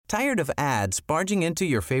Tired of ads barging into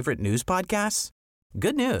your favorite news podcasts?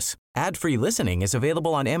 Good news. Ad-free listening is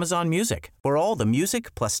available on Amazon Music for all the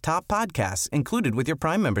music plus top podcasts included with your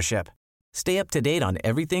Prime membership. Stay up to date on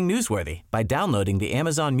everything newsworthy by downloading the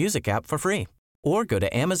Amazon Music app for free or go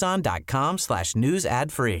to amazon.com/news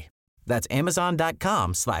ad free. That's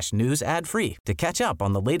amazon.com/news ad free to catch up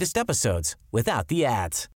on the latest episodes without the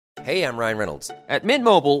ads. Hey, I'm Ryan Reynolds. At Mint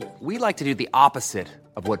Mobile, we like to do the opposite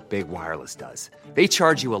of what Big Wireless does. They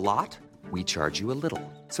charge you a lot, we charge you a little.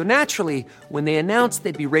 So naturally, when they announced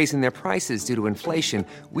they'd be raising their prices due to inflation,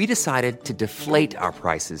 we decided to deflate our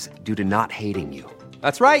prices due to not hating you.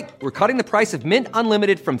 That's right. We're cutting the price of Mint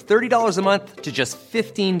Unlimited from $30 a month to just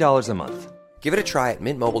 $15 a month. Give it a try at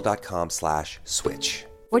mintmobile.com/switch.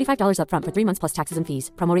 $45 up front for 3 months plus taxes and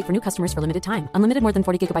fees. Promo rate for new customers for limited time. Unlimited more than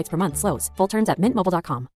 40 gigabytes per month. Slows full terms at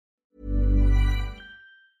mintmobile.com.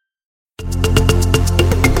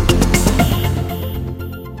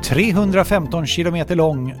 –315 kilometer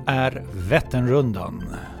lång är Vätternrundan.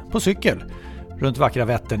 På cykel. Runt vackra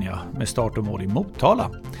Vättern, ja, med start och mål i Motala.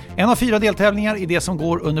 En av 4 deltävlingar i det som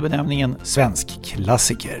går under benämningen Svensk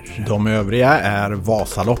klassiker. De övriga är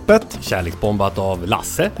Vasaloppet, Kärleksbombat av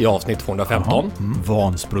Lasse i avsnitt 215.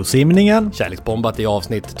 Vansbrosimningen, Kärleksbombat i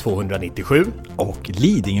avsnitt 297. och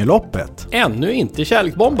Lidingöloppet. Ännu inte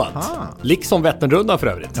kärleksbombat. Liksom Vätternrundan för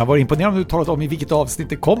övrigt. Jag var imponerad om du talat om i vilket avsnitt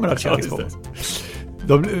det kommer att kärleksbombat.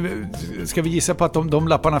 Ska vi gissa på att de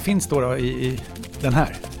lapparna finns då i den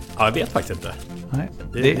här? Ja, jag vet faktiskt inte. Nej.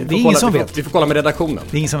 Det är ingen som vet. Vi får kolla med redaktionen.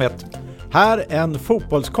 Det är ingen som vet. Här en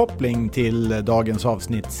fotbollskoppling till dagens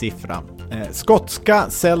avsnittssiffra. Skotska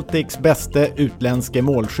Celtics bästa utländske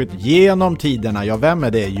målskytt genom tiderna. Ja, vem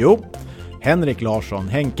är det? Jo, Henrik Larsson.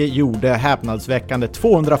 Henke gjorde häpnadsväckande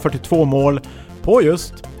 242 mål på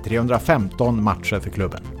just 315 matcher för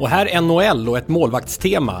klubben. Och här NHL och ett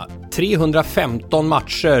målvaktstema. 315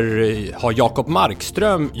 matcher har Jakob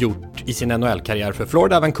Markström gjort i sin NHL-karriär för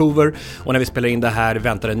Florida, Vancouver. Och när vi spelar in det här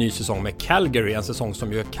väntar en ny säsong med Calgary. En säsong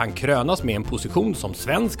som ju kan krönas med en position som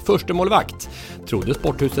svensk förstemålvakt. Trodde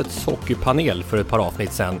Sporthusets hockeypanel för ett par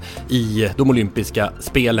avsnitt sedan i de olympiska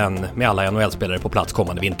spelen med alla NHL-spelare på plats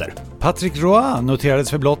kommande vinter. Patrick Roy noterades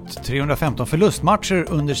för blott 315 förlustmatcher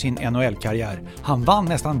under sin NHL-karriär. Han vann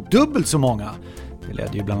nästan dubbelt så många. Det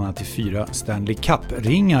ledde ju bland annat till 4 Stanley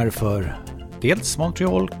Cup-ringar för dels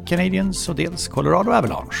Montreal Canadiens och dels Colorado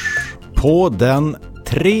Avalanche. På den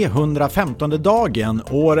 315:e dagen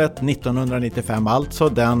året 1995, alltså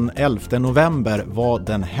den 11 november, var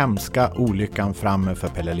den hemska olyckan framme för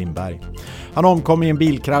Pelle Lindberg. Han omkom i en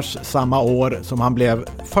bilkrasch samma år som han blev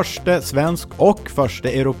första svensk och första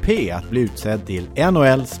europé att bli utsedd till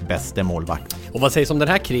NHLs bästa målvakt. Och vad sägs om den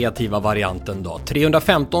här kreativa varianten då?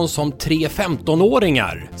 315 som 3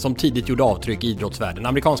 15-åringar som tidigt gjorde avtryck i idrottsvärlden.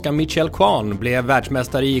 Amerikanska Michelle Kwan blev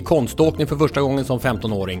världsmästare i konståkning för första gången som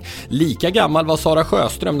 15-åring. Lika gammal var Sara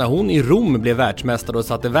Sjöström när hon i Rom blev världsmästare och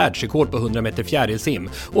satte världsrekord på 100 meter fjärilsim.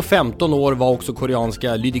 Och 15 år var också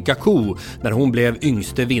koreanska Lydia Ko när hon blev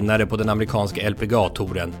yngste vinnare på den amerikanska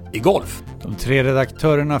LPGA-touren i golf. De 3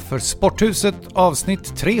 redaktörerna för Sporthuset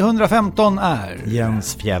avsnitt 315 är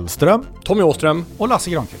Jens Fjällström, Tommy Åström och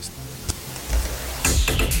Lasse Granqvist.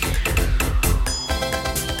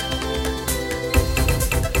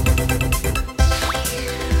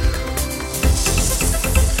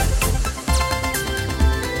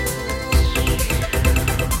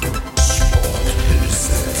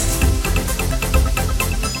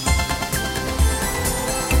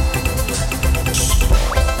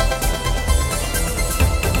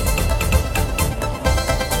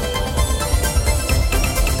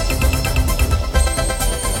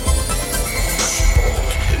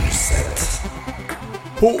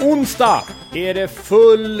 På onsdag är det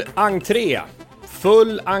full entré.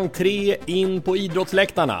 Full entré in på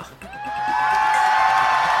idrottsläktarna.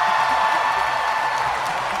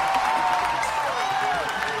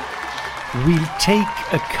 We'll take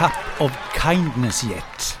a cup of kindness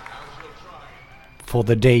yet for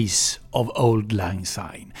the days of Old Lang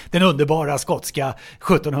Syne. Den underbara skotska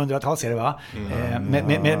 1700-tal ser det va?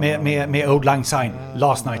 Med Old Lang Syne,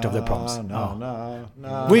 Last Night of the Proms.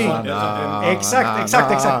 Exakt.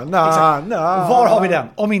 Var har vi den?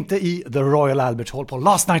 Om inte i The Royal Albert Hall på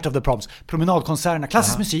Last Night of the Proms. Promenadkonserterna,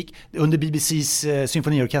 klassisk musik under BBCs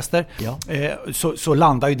symfoniorkester. Så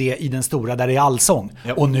landar ju det i den stora där det är allsång.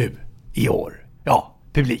 Och nu, i år,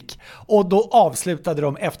 publik. Och då avslutade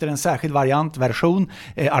de efter en särskild version,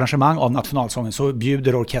 arrangemang av nationalsången, så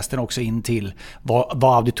bjuder orkestern också in till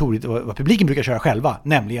vad publiken brukar köra själva,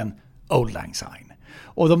 nämligen Old Lang Syne.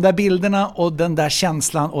 Och de där bilderna och den där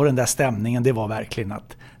känslan och den där stämningen, det var verkligen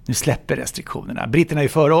att nu släpper restriktionerna. Britterna är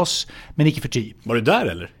för oss, men icke förty. Var du där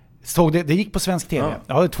eller? Såg det gick på svensk tv.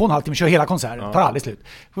 Ja. 2,5 timmar, kör hela konserten. Tar aldrig slut.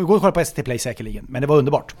 Får vi gå och kolla på ST Play säkerligen. Men det var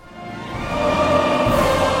underbart.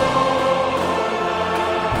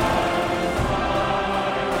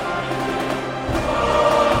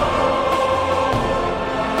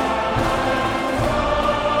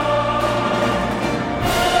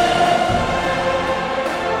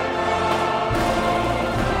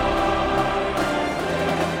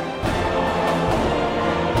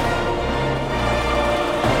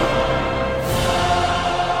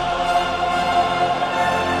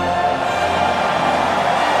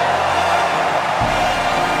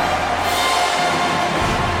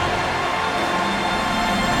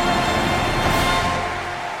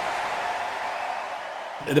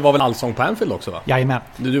 Det var väl allsång på Anfield också, va? Jajamän.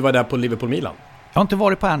 Du var där på Liverpool-Milan. Jag har inte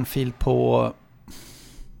varit på Anfield på...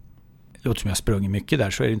 Det låter som jag sprungit mycket där,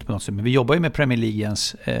 så är det inte på något sätt. Men vi jobbar ju med Premier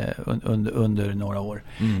Leaguens under några år.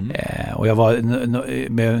 Och jag var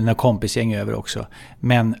med en kompisgäng över också.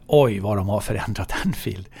 Men oj vad de har förändrat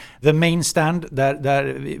Anfield. The Main Stand, där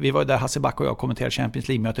vi var där Hasse Back och jag kommenterade Champions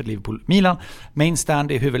League-mötet Liverpool-Milan. Main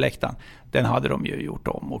Stand i huvudläktaren. Den hade de ju gjort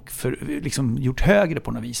om och liksom gjort högre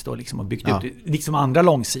på något vis då, liksom, och byggt ut liksom andra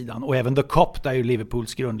långsidan. Och även The Topp, där är ju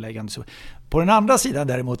Liverpools grundläggande. Så på den andra sidan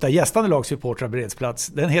däremot, där gästande lagsupportrar bereds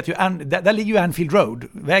den heter ju där ligger ju Anfield Road,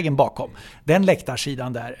 vägen bakom. Den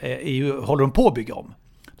läktarsidan där håller de på att bygga om.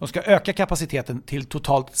 De ska öka kapaciteten till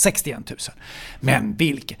totalt 61 000. Men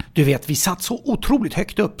du vet, vi satt så otroligt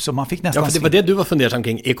högt upp så man fick nästan... Ja, för det var det du var fundersam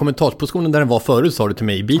kring. Är kommentarspositionen där den var förut, sa du till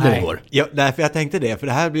mig i bilen igår? Ja, därför jag tänkte det. För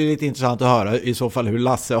det här blir lite intressant att höra i så fall hur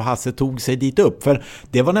Lasse och Hasse tog sig dit upp. För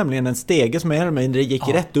det var nämligen en stege som gick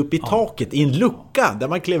rätt upp i taket i en lucka där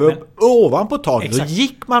man klev upp ovanpå taket. Exakt. Då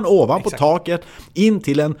gick man ovanpå taket in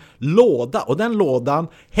till en låda. Och den lådan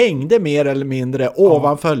hängde mer eller mindre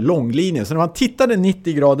ovanför långlinjen. Så när man tittade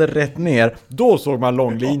 90 grader rätt ner, då såg man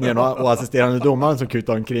långlinjen och assisterande domaren som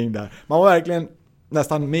kutade omkring där. Man var verkligen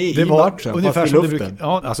nästan med i matchen. Ungefär som luften.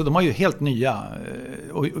 Alltså de har ju helt nya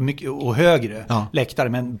och högre läktare,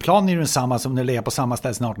 men planen är ju densamma som när det är på samma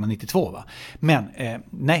ställe sedan 1892, va? Men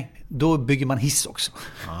nej, då bygger man hiss också.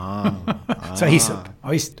 Så hiss upp. Ja,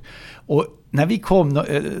 visst. Och när vi kom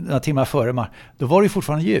några timmar före, då var det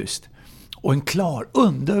fortfarande ljust. Och en klar,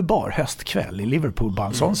 underbar höstkväll i Liverpool, bara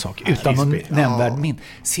en sån sak. Utan någon nämnvärd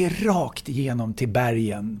ser rakt igenom till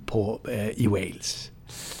bergen i Wales.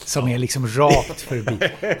 Som är liksom rakt förbi.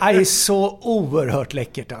 Det är så oerhört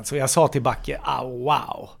läckert alltså. Jag sa till Backe,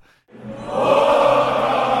 wow.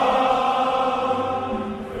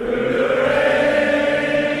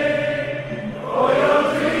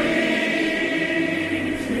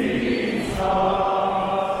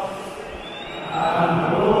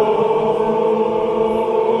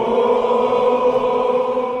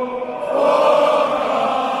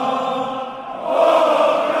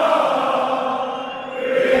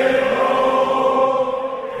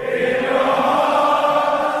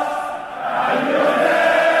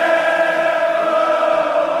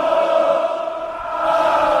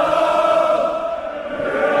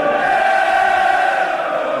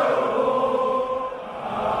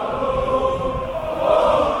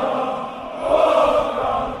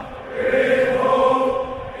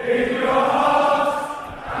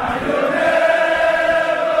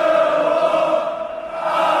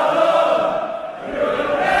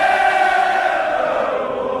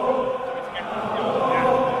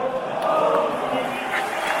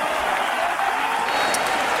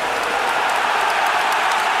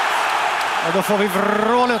 Då får vi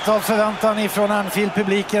vrålet av förväntan ifrån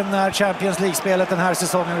Anfield-publiken när Champions League-spelet den här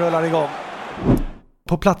säsongen rullar igång.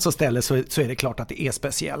 På plats och ställe så är det klart att det är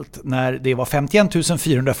speciellt. När det var 51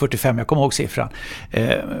 445, jag kommer ihåg siffran,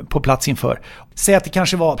 på plats inför. Säg att det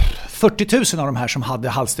kanske var 40 000 av de här som hade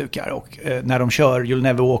halsdukar. Och när de kör You'll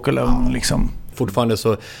Never Walk Alone liksom... Fortfarande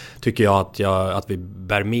så tycker jag att vi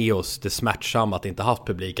bär med oss det smärtsamma att inte haft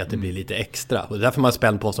publik, att det blir lite extra. Och därför är man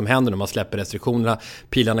spänd på vad som händer när man släpper restriktionerna.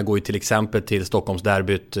 Pilarna går ju till exempel till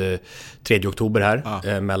Stockholmsderbyt 3 oktober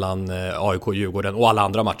här mellan AIK och Djurgården och alla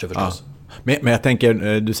andra matcher förstås. Men jag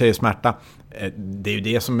tänker, du säger smärta. Det är ju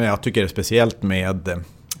det som jag tycker är speciellt med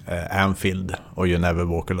Anfield och You Never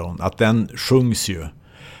Walk Alone. Att den sjungs ju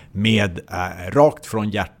med rakt från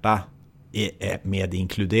hjärta med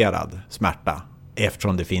inkluderad smärta.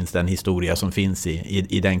 Eftersom det finns den historia som finns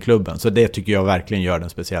i den klubben. Så det tycker jag verkligen gör den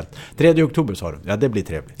speciellt. 3 oktober sa du. Ja, det blir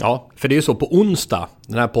trevligt. Ja, för det är ju så på onsdag.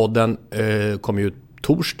 Den här podden kommer ju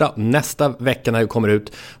torsdag. Nästa vecka när det kommer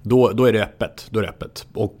ut, då är det öppet. Då är det öppet.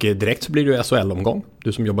 Och direkt så blir det ju SHL-omgång.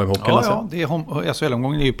 Du som jobbar med hockey. Ja,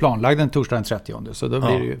 SHL-omgången är ju planlagd den torsdag den 30. Så då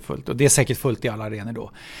blir det ju fullt. Och det är säkert fullt i alla arenor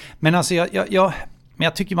då. Men alltså,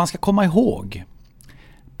 jag tycker man ska komma ihåg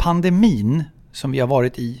pandemin som vi har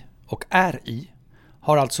varit i och är i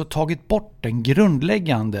har alltså tagit bort den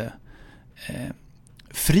grundläggande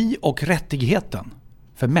fri- och rättigheten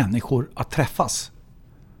för människor att träffas.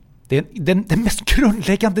 Det är den mest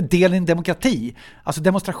grundläggande delen i en demokrati, alltså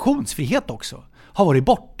demonstrationsfrihet också, har varit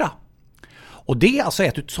borta. Och det är alltså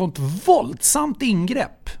ett sånt våldsamt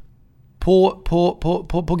ingrepp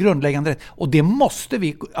på grundläggande rätt. Och det måste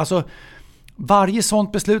vi, alltså varje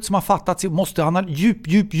sånt beslut som har fattats måste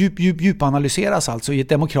djupanalyseras alltså i ett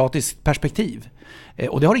demokratiskt perspektiv.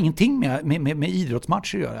 Och det har ingenting med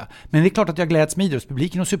idrottsmatcher att göra. Men det är klart att jag gläds med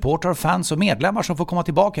idrottspubliken och supportrar och fans och medlemmar som får komma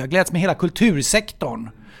tillbaka. Jag gläds med hela kultursektorn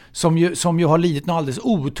som ju har lidit något alldeles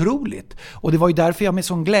otroligt. Och det var ju därför jag med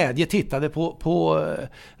sån glädje tittade på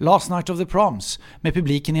Last Night of the Proms med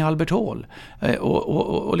publiken i Albert Hall.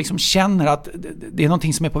 Och liksom känner att det är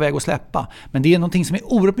någonting som är på väg att släppa. Men det är någonting som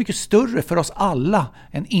är oerhört mycket större för oss alla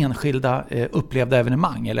än enskilda upplevda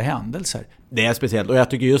evenemang eller händelser. Det är speciellt, och jag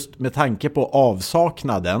tycker just med tanke på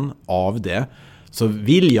avsaknaden av det så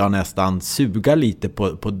vill jag nästan suga lite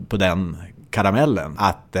på den karamellen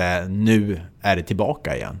att nu är det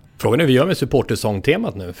tillbaka igen. Frågan är hur vi gör med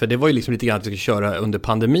supportersångtemat nu, för det var ju liksom lite grann att vi ska köra under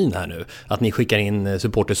pandemin här nu, att ni skickar in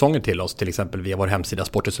supportersånger till oss till exempel via vår hemsida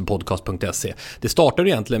sporthusepodcast.se. Det startade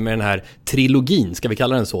egentligen med den här trilogin, ska vi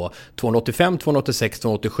kalla den så, 285, 286,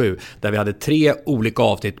 287, där vi hade 3 olika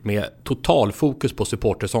avsnitt med totalfokus på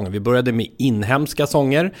supportersånger. Vi började med inhemska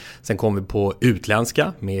sånger, sen kom vi på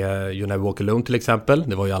utländska med You Never Walk Alone till exempel.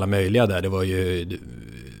 Det var ju alla möjliga där, det var ju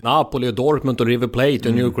Napoli och Dortmund och River Plate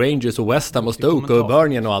och New York Rangers och West Ham och Stoke och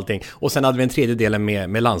Burnien och allting. Och sen hade vi en tredje delen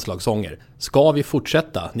med landslagssånger. Ska vi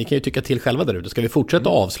fortsätta? Ni kan ju tycka till själva där ute. Ska vi fortsätta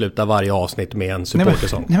avsluta varje avsnitt med en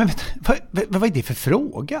supportersång? Nej men vad är det för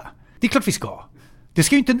fråga? Det är klart vi ska. Det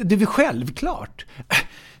ska ju inte, det är väl självklart.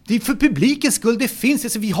 Det är för publikens skull det finns.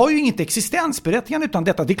 Alltså, vi har ju inget existensberättigande utan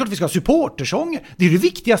detta. Det är klart vi ska ha supportersånger. Det är det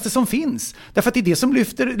viktigaste som finns. Därför att det är det som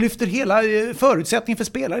lyfter hela förutsättningen för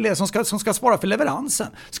spelare som ska svara för leveransen.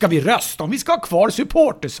 Ska vi rösta om vi ska ha kvar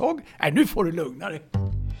supportersång? Nej, nu får du lugna dig.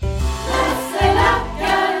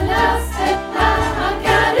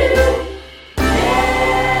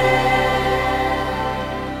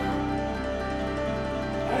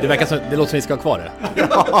 Det verkar som det låter som vi ska ha kvar det.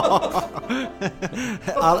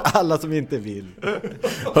 Alla som inte vill.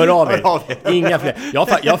 Hör av er. Inga fler.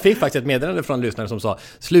 Jag fick faktiskt ett meddelande från en lyssnare som sa: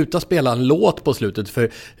 sluta spela en låt på slutet,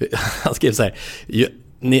 för han skrev så här: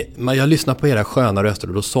 jag lyssnar på era sköna röster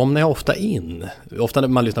och då somnar jag ofta in. Ofta när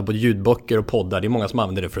man lyssnar på ljudböcker och poddar, det är många som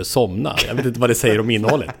använder det för att somna. Jag vet inte vad det säger om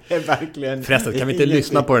innehållet. Verkligen. Förresten, kan vi inte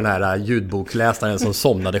lyssna på den här ljudboksläsaren som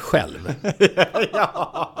somnade själv?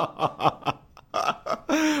 Ja.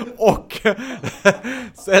 Och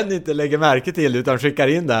sen inte lägger märke till utan skickar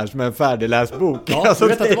in det här som en färdigläst bok. Ja, alltså,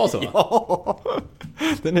 vet att det var så? Ja,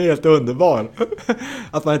 den är helt underbar.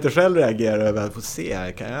 Att man inte själv reagerar över att få se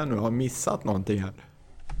här, kan jag nu ha missat någonting här?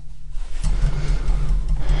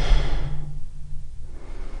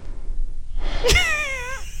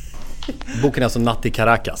 Boken är alltså Natt i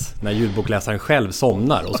Caracas, när ljudbokläsaren själv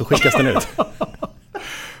somnar och så skickas den ut.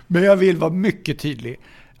 Men jag vill vara mycket tydlig.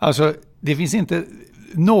 Alltså, det finns inte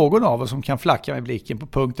någon av oss som kan flacka med blicken på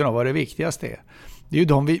punkten av vad det viktigaste är. Det är ju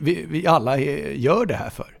de vi alla gör det här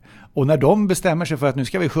för. Och när de bestämmer sig för att nu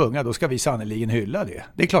ska vi sjunga, då ska vi sannoliken hylla det.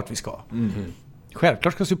 Det är klart vi ska. Mm-hmm.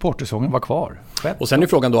 Självklart ska supportersången vara kvar. Självklart. Och sen är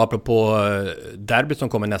frågan då, apropå derbyt som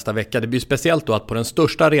kommer nästa vecka. Det blir speciellt då att på den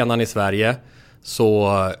största arenan i Sverige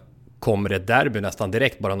så kommer det derby nästan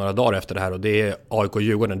direkt bara några dagar efter det här, och det är AIK och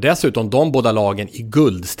Djurgården. Dessutom de båda lagen i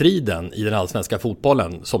guldstriden i den allsvenska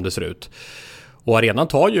fotbollen som det ser ut. Och arenan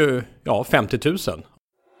tar ju 50 000.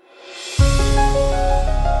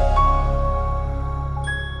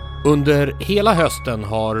 Under hela hösten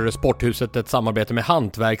har Sporthuset ett samarbete med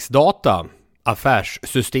Hantverksdata,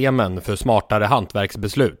 affärssystemen för smartare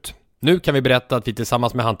hantverksbeslut. Nu kan vi berätta att vi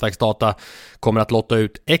tillsammans med Hantverksdata kommer att lotta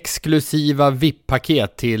ut exklusiva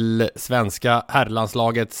VIP-paket till svenska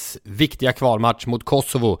herrlandslagets viktiga kvalmatch mot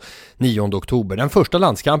Kosovo 9 oktober. Den första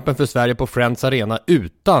landskampen för Sverige på Friends Arena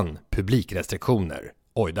utan publikrestriktioner.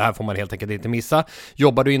 Oj, det här får man helt enkelt inte missa.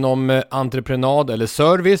 Jobbar du inom entreprenad eller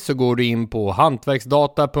service så går du in på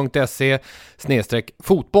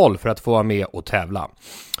hantverksdata.se/fotboll för att få vara med och tävla.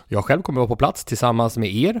 Jag själv kommer vara på plats tillsammans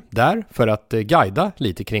med er där för att guida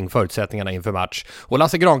lite kring förutsättningarna inför match. Och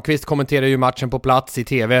Lasse Granqvist kommenterar ju matchen på plats i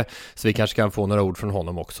tv, så vi kanske kan få några ord från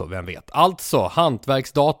honom också, vem vet. Alltså,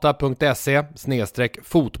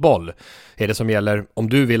 hantverksdata.se/fotboll är det som gäller om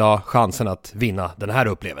du vill ha chansen att vinna den här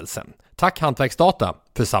upplevelsen. Tack Hantverksdata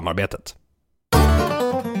för samarbetet.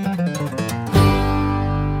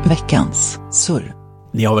 Veckans surr.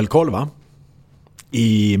 Ni har väl koll, va?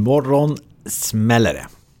 Imorgon smäller det.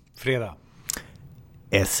 Fredag.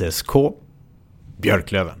 SSK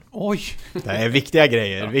Björklöven. Oj! Det är viktiga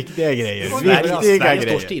grejer. Sverige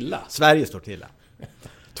står stilla. Sverige står stilla.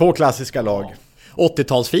 2 klassiska lag.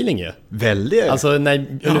 80-talsfeeling ju. Väldigt. Alltså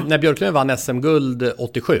när Björklöven vann SM-guld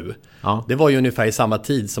 87, det var ju ungefär i samma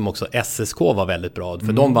tid som också SSK var väldigt bra.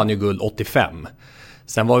 För de vann ju guld 85.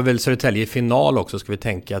 Sen var väl Södertälje i final också, ska vi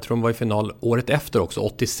tänka. Jag tror de var i final året efter också,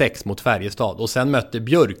 86 mot Färjestad. Och sen mötte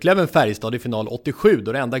Björklöven Färjestad i final 87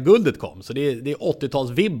 då det enda guldet kom. Så det är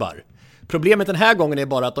 80-talsvibbar. Problemet den här gången är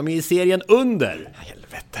bara att de är i serien under.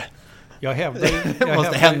 Helvete. Jag hävdar. Det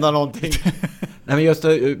måste hända någonting. Nej, men just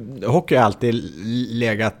hockey har alltid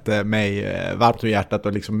legat mig varmt om hjärtat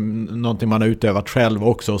och liksom någonting man har utövat själv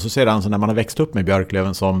också. Och så sedan så när man har växt upp med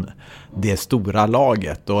Björklöven som det stora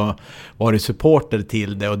laget och varit supporter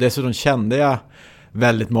till det. Och dessutom kände jag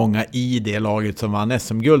väldigt många i det laget som vann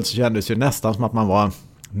SM-guld, så kändes ju nästan som att man var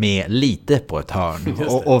med lite på ett hörn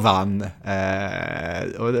och vann.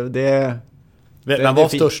 Vem var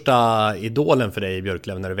största idolen för dig i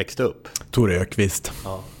Björklöven när du växte upp? Tore Ökvist.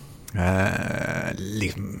 Ja.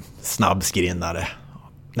 Liksom snabbskrinnare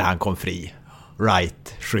när han kom fri.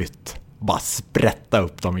 Right, skytt. Bara sprätta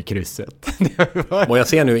upp dem i krysset. Och jag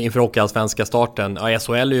ser nu inför hockeyallsvenska starten,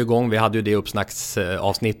 SHL är ju igång. Vi hade ju det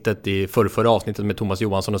uppsnacksavsnittet i förra avsnittet med Thomas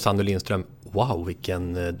Johansson och Sandro Lindström. Wow,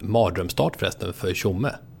 vilken mardrömstart förresten för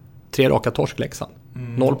Tjomme. 3 raka torsk Leksand.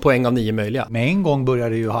 0 poäng av 9 möjliga. Med en gång börjar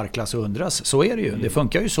det ju harklas och undras. Så är det ju. Det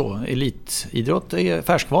funkar ju så. Elitidrott är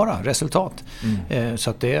färskvara, resultat. Så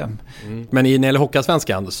att det... Men när det gäller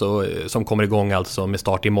Hockeyallsvenskan som kommer igång alltså med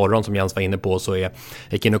start imorgon som Jens var inne på, så jag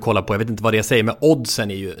gick in och kolla på, jag vet inte vad det säger, men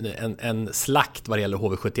oddsen är ju en slakt vad det gäller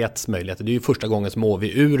HV71s möjligheter. Det är ju första gången som HV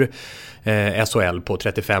ur SHL på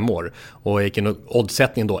 35 år. Och jag gick in och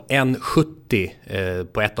oddsättningen då 1,70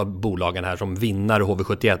 på ett av bolagen här som vinnare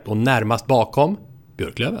HV71 och närmast bakom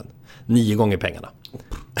Björklöven. 9 gånger pengarna.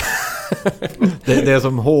 Det är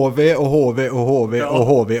som HV och HV och HV och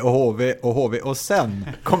HV och HV och HV och sen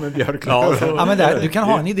kommer Björklöven. Ja, men du kan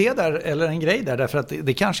ha en idé där eller en grej där, därför att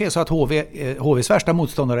det kanske är så att HVs värsta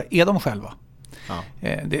motståndare är de själva. Ja.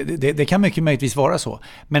 Det kan mycket möjligtvis vara så.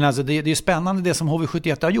 Men alltså det är spännande det som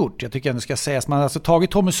HV71 har gjort. Jag tycker ändå ska sägas. Man har alltså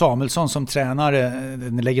tagit Tommy Samuelsson som tränare,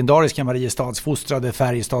 den legendariska Mariestads fostrade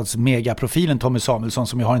Färjestads megaprofilen Tommy Samuelsson,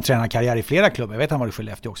 som ju har en tränarkarriär i flera klubbar. Jag vet han var i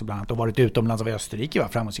Skellefteå också bland annat och varit utomlands och i Österrike, var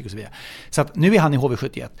framgångsrik och så vidare. Så att nu är han i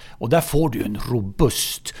HV71 och där får du en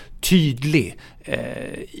robust, tydlig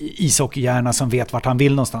ishockeyhjärna som vet vart han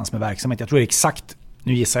vill någonstans med verksamhet. Jag tror det är exakt.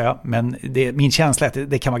 Nu gissar jag, men min känsla är att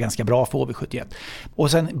det kan vara ganska bra för HV71.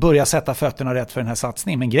 Och sen börja sätta fötterna rätt för den här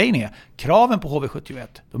satsningen. Men grejen är, kraven på HV71,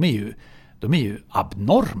 de är ju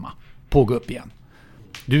abnorma på att gå upp igen.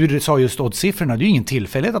 Du sa just oddsiffrorna, det är ju ingen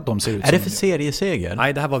tillfällighet att de ser ut som... Är det för serieseger?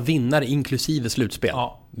 Nej, det här var vinnare inklusive slutspel.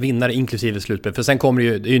 Ja. Vinnare inklusive slutspel. För sen kommer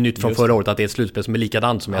det är ju nytt från förra året att det är ett slutspel som är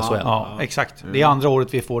likadant som i SHL. Ja, exakt. Det är andra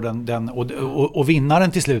året vi får den och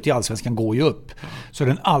vinnaren till slut i allsvenskan går ju upp. Så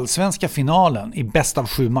den allsvenska finalen i bäst av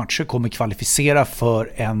 7 matcher kommer kvalificera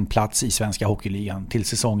för en plats i svenska hockeyligan till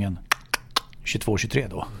säsongen 22-23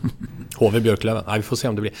 då. HV Björklöven. Nej, vi får se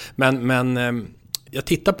om det blir. Men jag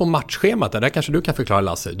tittar på matchschemat där kanske du kan förklara,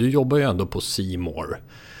 Lasse. Du jobbar ju ändå på C More.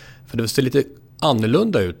 För det ser lite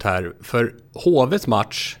annorlunda ut här. För HVs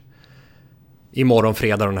match imorgon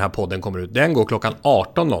fredag när den här podden kommer ut, den går klockan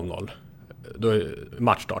 18.00. Då är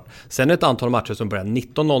matchstart. Sen är ett antal matcher som börjar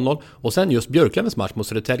 19.00 och sen just Björklövens match mot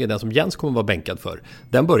Södertälje, den som Jens kommer vara bänkad för,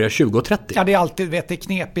 den börjar 20.30. Ja, det är alltid det är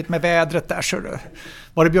knepigt med vädret där. Så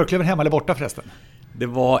var det Björklöven hemma eller borta förresten? Det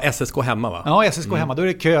var SSK hemma, va? Ja, SSK hemma. Då är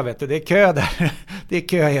det kö, vet du. Det är kö där. Det är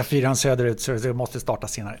kö E4 söderut, så det måste starta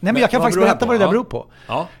senare. Nej, men jag kan faktiskt berätta vad det där beror på.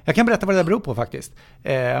 Ja. Jag kan berätta vad det där beror på faktiskt.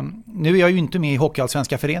 Nu är jag ju inte med i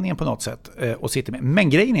Hockeyallsvenska föreningen på något sätt och sitter med. Men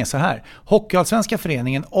grejen är så här. Hockeyallsvenska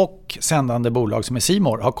föreningen och sändande bolag som är C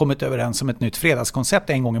More har kommit överens om ett nytt fredagskoncept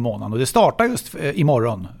en gång i månaden. Och det startar just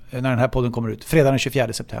imorgon när den här podden kommer ut. Fredag den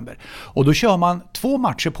 24 september. Och då kör man 2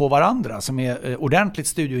 matcher på varandra som är ordentligt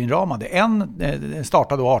studioinramade. En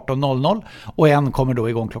startar då 18.00 och en kommer då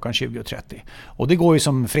igång klockan 20.30. Och det går ju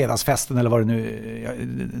som fredagsfesten eller vad det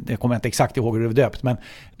nu, det kommer jag inte exakt ihåg hur det var döpt, men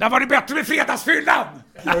där var det bättre med fredagsfyllan!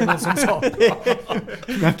 Var det någon som sa?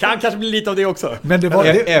 Kan kanske bli lite av det också. Men det var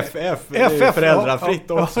FF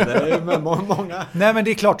föräldrafritt också. Det är ju många. Nej, men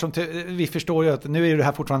det är klart, som vi förstår ju att nu är det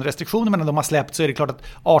här fortfarande restriktioner, men när de har släppt så är det klart att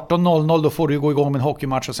 18.00 då får du gå igång med en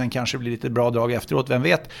hockeymatch och sen kanske det blir lite bra drag efteråt, vem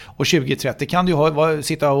vet. Och 20.30 kan du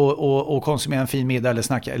sitta och konsumera en fin middag eller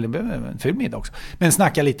snacka, eller en ful middag också. Men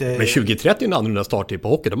snacka lite. Men 20.30 är en annorlunda starttid på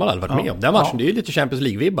hockey, de har aldrig varit med om. Den matchen, det är ju lite Champions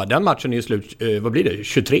League-vibbar. Den matchen är ju slut, vad blir det?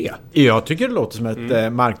 23? Jag tycker det låter som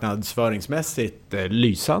ett marknadsföringsmässigt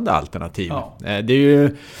lysande alternativ. Ja. Det är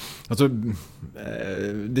ju alltså,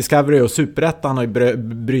 Discovery och Superettan har ju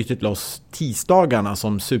brytit loss tisdagarna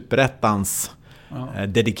som Superettans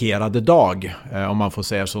dedikerade dag, om man får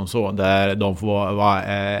säga som så, där de får vara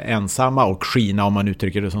ensamma och skina, om man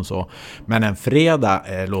uttrycker det som så. Men en fredag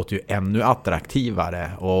låter ju ännu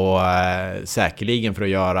attraktivare och säkerligen för att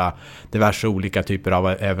göra diverse olika typer av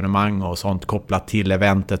evenemang och sånt kopplat till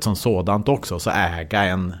eventet som sådant också, så äga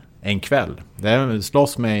en kväll. Det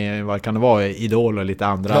slåss med, vad kan det vara, Idol och lite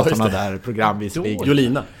andra sådana där program.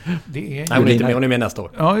 Jolina. Nej, hon är inte med, hon är med nästa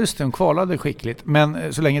år. Ja, just det, hon kvalade skickligt,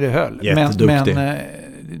 men så länge det höll. Men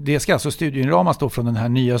det ska alltså studioinramas då från den här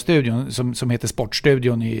nya studion som heter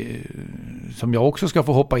Sportstudion, som jag också ska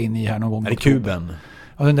få hoppa in i här någon gång. Är det kuben?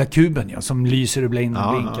 Ja, den där kuben, som lyser och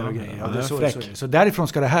blinkar och grejer. Ja, det är så därifrån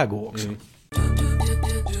ska det här gå också.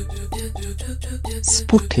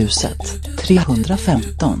 Sporthuset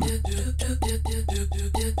 315.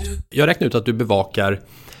 Jag räknar ut att du bevakar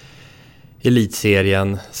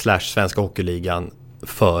elitserien / Svenska hockeyligan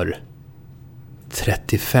för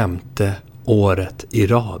 35:e året i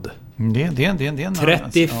rad. Det är en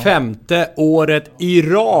 35:e året i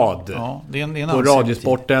rad. Ja, det är en på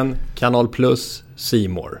Radiosporten, Kanal Plus, C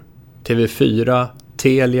More, TV4,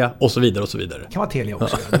 Telia och så vidare och så vidare. Det kan vara Telia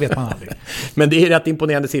också, det vet man aldrig. Men det är rätt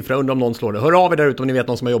imponerande siffra, undrar om någon slår det. Hör av er där ute om ni vet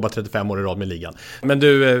någon som har jobbat 35 år i rad med ligan. Men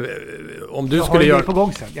du, om du skulle göra... på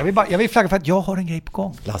gång sen. Jag vill flagga för att jag har en grej på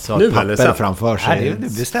gång. Lasse har ett papper framför sig. Nej,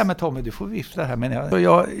 det bestämmer Tommy, du får vifta här. Men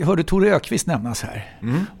jag hörde Tore Ökvist nämnas här.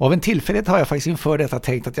 Och av en tillfällighet har jag faktiskt inför detta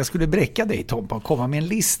tänkt att jag skulle bräcka dig, Tom, och komma med en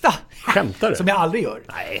lista. Skämtar du? Som jag aldrig gör.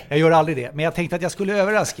 Nej. Jag gör aldrig det. Men jag tänkte att jag skulle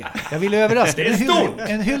överraska. Jag vill överraska.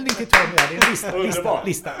 En hyllning till Tommy. En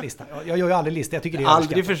lista. Jag gör ju aldrig lista. Jag tycker det är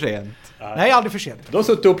aldrig för sent. Nej, aldrig för sent. Du har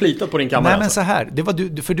suttit och plitat på din kammare. Nej, men så här. Det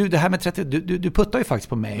var för det här med 30... Du puttade ju faktiskt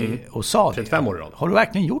på mig och sa 35 år i rad. Har du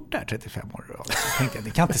verkligen gjort det här 35 år i rad? Jag tänkte, det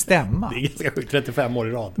kan inte stämma. Det är ganska sjukt, 35 år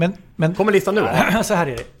i rad. Men kommer listan nu? Så här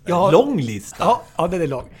är det. Lång lista. Ja, det är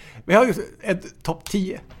lång. Men jag har ju ett topp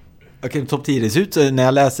 10. Okej, topp 10. Det ser ut när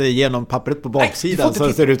jag läser igenom pappret på baksidan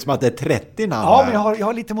så ser det ut som att det är 30 namn. Ja, men jag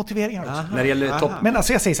har lite motiveringar också. När det gäller topp... Men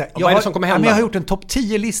alltså jag säger så här. Vad är det som kommer hända? Jag har gjort en topp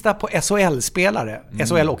 10-lista på SHL-spelare.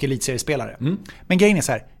 SHL och elitseriespelare. Men grejen är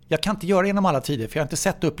så här. Jag kan inte göra genom alla tider, för jag har inte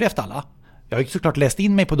sett och upplevt alla. Jag har ju såklart läst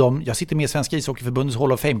in mig på dem. Jag sitter med i Svenska ishockeyförbundets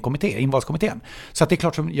Hall of Fame-kommitté, invalskommittén. Så att det är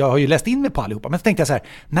klart som jag har ju läst in mig på allihopa. Men så tänkte jag så här,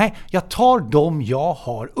 nej, jag tar dem jag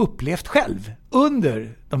har upplevt själv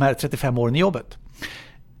under de här 35 åren i jobbet.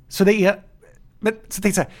 Så det är... Men så tänkte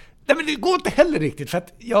jag så här, nej, men det går inte heller riktigt, för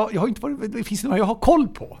att jag har inte varit, det finns några jag har koll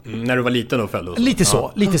på. När du var liten och följde. Lite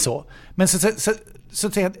så. Men så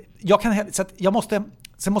jag kan, så att jag måste,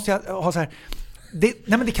 sen måste jag ha så här. Nej,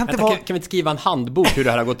 men det kan inte vara... Kan vi inte skriva en handbok hur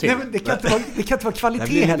det här har gått till? Nej, men det kan inte vara kvalitet heller.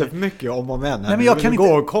 Det blir heller. för mycket om och men. Nej, men jag kan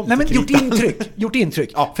inte... Nej, men gjort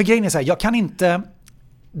intryck. Ja. För grejen är så här, jag kan inte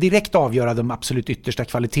direkt avgöra de absolut yttersta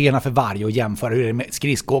kvaliteterna för varje och jämföra hur det är med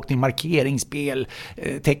skridskåkning, markeringsspel,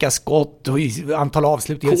 täcka skott och antal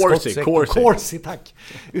avslut i Corsi, tack.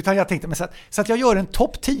 Utan jag tänkte, men så att jag gör en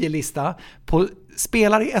topp 10-lista på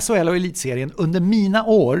spelare i SHL och elitserien under mina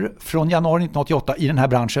år från januari 1988 i den här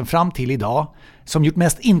branschen fram till idag som gjort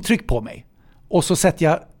mest intryck på mig. Och så sätter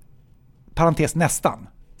jag parentes nästan,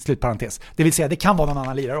 slutparentes. Det vill säga, det kan vara någon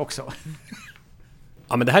annan lirare också.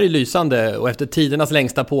 Ja, men det här är lysande, och efter tidernas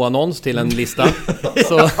längsta påannons till en lista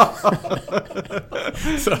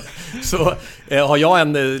så har jag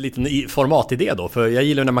en liten formatidé då, för jag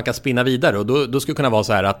gillar när man kan spinna vidare, och då skulle det kunna vara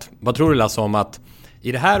så här att, vad tror du Lasse om att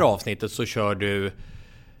i det här avsnittet så kör du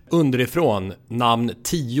underifrån namn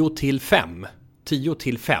 10 till 5. 10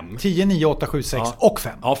 till 5. 10, 9, 8, 7, 6 och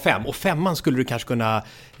 5. Ja, 5. Och 5 skulle du kanske kunna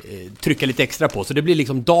trycka lite extra på. Så det blir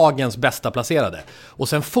liksom dagens bästa placerade. Och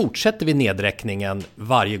sen fortsätter vi nedräkningen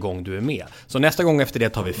varje gång du är med. Så nästa gång efter det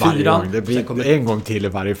tar vi 4. Det blir en gång till i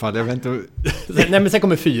varje fall. Jag vet inte... Nej, men sen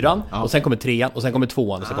kommer 4, och sen kommer 3, och sen kommer 2,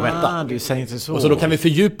 och sen kommer 1. Du säger inte så. Och så då kan vi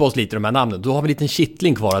fördjupa oss lite i de här namnen. Då har vi en liten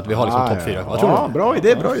kittling kvar att vi har liksom topp 4. Vad tror du?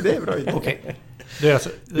 Bra idé. Okej. Det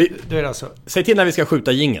är alltså. Säg till när vi ska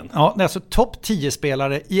skjuta jingeln. Ja, det är alltså topp 10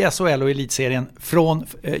 spelare i SHL och elitserien från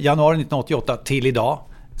januari 1988 till idag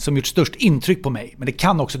som gjort störst intryck på mig. Men det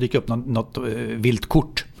kan också dyka upp något vilt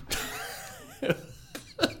kort.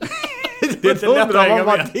 Det är inte undrar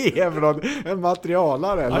vad det är för någon, en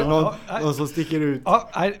materialare eller någon som sticker ut. Ja,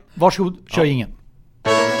 varsågod, kör ingen.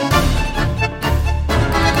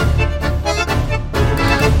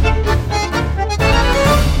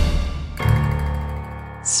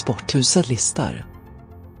 Sporthuset listar.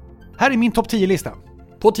 Här är min topp 10-lista.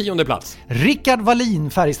 På 10:e plats. Rickard Wallin,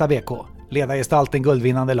 Färjestad BK. Ledargestalten,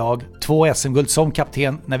 guldvinnande lag. 2 SM-guld som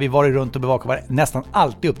kapten. När vi var runt och bevakade var nästan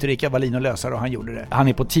alltid upp till Rickard Wallin och lösa, och han gjorde det. Han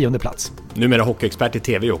är på 10:e plats. Numera hockeyexpert i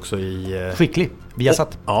TV också i... Skicklig. Vi har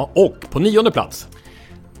satt. Ja, och på 9:e plats.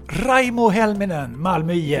 Raimo Helminen,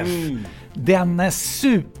 Malmö IF. Den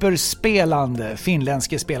superspelande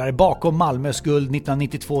finländske spelare bakom Malmös guld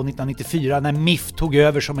 1992-1994 när MIF tog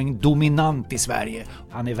över som en dominant i Sverige.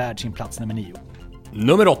 Han är värd sin plats nummer 9.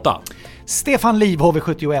 Nummer 8. Stefan Liv,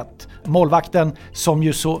 HV71. Målvakten som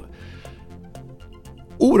ju så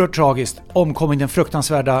oerhört tragiskt omkom i den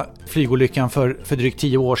fruktansvärda flygolyckan för drygt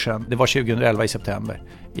 10 år sedan. Det var 2011 i september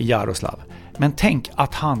i Jaroslav. Men tänk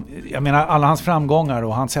att jag menar alla hans framgångar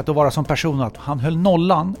och hans sätt att vara som person, att han höll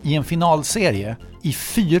nollan i en finalserie i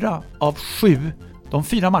 4 av 7, de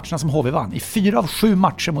 4 matcherna som HV vann, i 4 av 7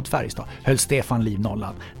 matcher mot Färjestad höll Stefan Liv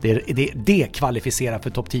nollan. Det kvalificerar för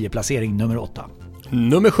topp 10-placering nummer 8.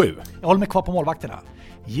 Nummer 7. Jag håller mig kvar på målvakterna.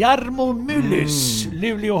 Jarmo Myllys,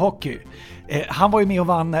 Luleå Hockey. Han var ju med och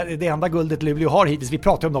vann det enda guldet Luleå har hittills. Vi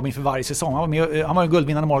pratar om dem inför varje säsong. Han var en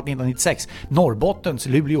guldvinnande mål 1996. Norrbottens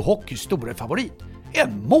Luleå Hockey stora favorit.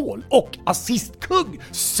 En mål- och assistkung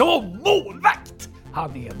som målvakt.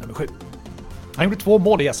 Han är nummer 7. Han gjorde 2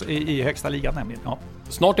 mål i högsta ligan nämligen. Ja.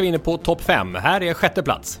 Snart är vi inne på topp 5. Här är 6:e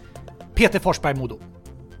plats. Peter Forsberg, Modo.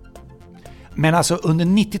 Men alltså under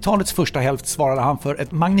 90-talets första hälft svarade han för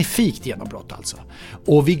ett magnifikt genombrott alltså.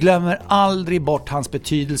 Och vi glömmer aldrig bort hans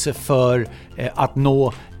betydelse för att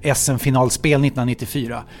nå SM-finalspel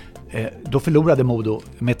 1994. Då förlorade Modo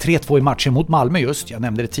med 3-2 i matchen mot Malmö just. Jag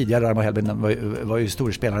nämnde det tidigare, Raimo Helminen var ju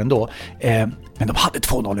storspelaren då. Men de hade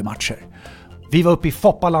 2-0 i matcher. Vi var uppe i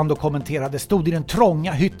Foppaland och kommenterade, stod i den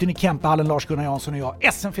trånga hytten i Kempehallen, Lars-Gunnar Jansson och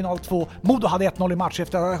jag. SM-final 2, Modo hade 1-0 i match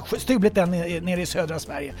efter att ha stulit den nere i södra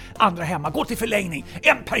Sverige. Andra hemma, går till förlängning.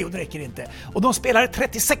 En period räcker inte. Och de spelade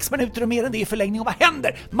 36 minuter och mer än det i förlängning. Och vad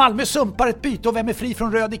händer? Malmö sumpar ett byte och vem är fri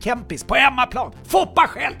från röd i Kempis? På hemmaplan. Foppa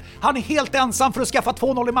själv! Han är helt ensam för att skaffa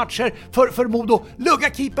 2-0 i matcher för Modo. Lugga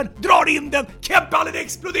keepern, drar in den, Kempehallen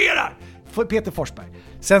exploderar! För Peter Forsberg.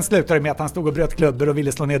 Sen slutade det med att han stod och bröt klubbor och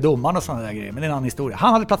ville slå ner domaren och sådana där grejer. Men det är en annan historia.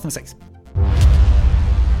 Han hade plats nummer 6.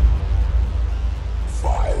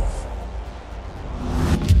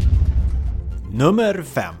 Nummer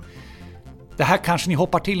 5. Det här kanske ni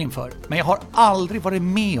hoppar till inför. Men jag har aldrig varit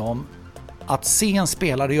med om att se en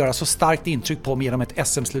spelare göra så starkt intryck på mig genom ett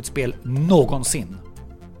SM-slutspel någonsin.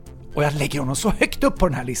 Och jag lägger honom så högt upp på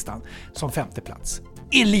den här listan som 5:e plats.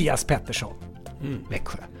 Elias Pettersson.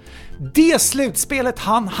 Växjö. Det slutspelet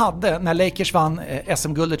han hade när Lakers vann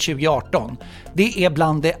SM-guldet 2018, det är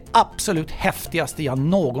bland det absolut häftigaste jag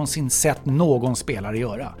någonsin sett någon spelare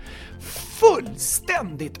göra.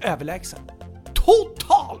 Fullständigt överlägsen.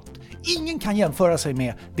 Totalt! Ingen kan jämföra sig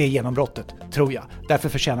med det genombrottet, tror jag. Därför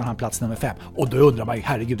förtjänar han plats nummer 5. Och då undrar man ju,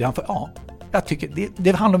 herregud, jag tycker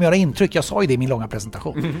det handlar om att göra intryck. Jag sa ju det i min långa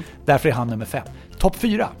presentation. Därför är han nummer 5. Topp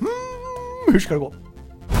 4. Hur ska det gå?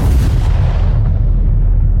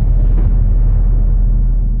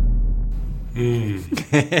 Det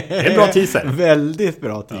är en bra teaser. Väldigt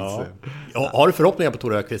bra teaser. Ja. Har du förhoppningar på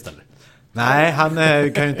Tore Öqvist eller? Nej, han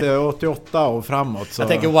kan ju inte 88 och framåt. Så jag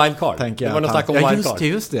tänker wildcard. Det var något snack om wildcard.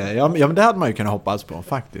 Just det. Ja, men det hade man ju kunnat hoppas på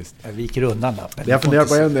faktiskt. Jag viker undan lappen. Jag funderar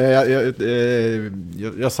på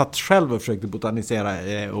jag satt själv och försökte botanisera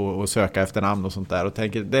och söka efter namn och sånt där. Och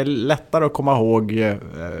tänker det är lättare att komma ihåg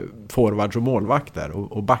forwards och målvakter.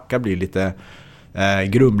 Och backa blir lite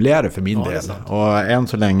grumligare för min del. Och än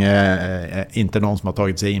så länge inte någon som har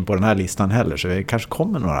tagit sig in på den här listan heller, så det kanske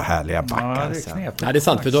kommer några härliga backar. Det är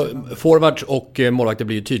sant, för då, forwards och målvakter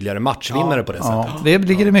blir ju tydligare matchvinnare på det sättet. Det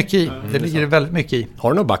ligger det mycket i. Det ligger det väldigt mycket i. Har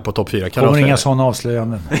du någon back på topp 4? Kommer inga sådana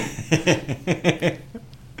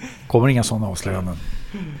avslöjanden.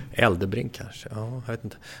 Eldebrink kanske, ja, jag vet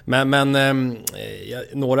inte. Men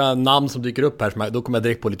några namn som dyker upp här, då kommer jag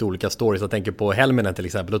direkt på lite olika stories. Jag tänker på Helminen till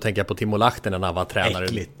exempel, då tänker jag på Timo Lahtinen när han var tränare.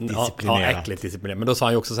 Äckligt disciplinerat. Men då sa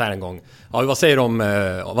han ju också så här en gång, vad säger du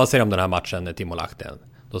om den här matchen, Timo Lahtinen?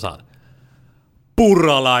 Då sa han,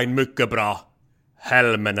 Purralain mycket bra,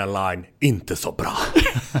 Helminen-line inte så bra.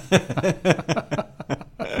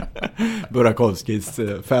 Burakovskis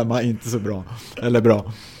 5 inte så bra, eller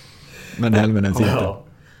bra. Men Helminen sitter.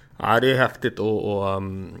 Ja, det är häftigt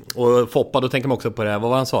och Foppa, då tänker man också på det. Vad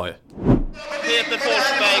var han sa ju? Peter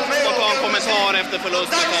Forsberg ska ta en kommentar efter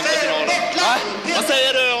förlusten i femtefinalen. Vad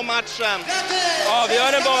säger du om matchen? Ja, vi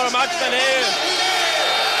gör en bra match, men det är ju...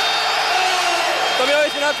 De gör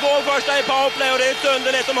ju sina 2 första i powerplay och det är inte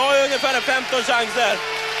underligt. De har ju ungefär 15 chanser.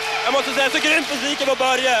 Jag måste säga, så grymt besviken på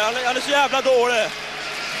Börje. Han är så jävla dålig.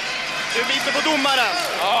 Du biter på domaren.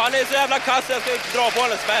 Ja, han är så jävla kass. Jag ska dra på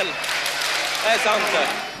honom en smäll. Det är sant det.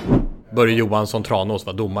 Börje Johansson Tranås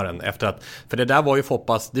var domaren efter att, för det där var ju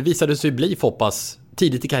Foppas, det visade sig bli Foppas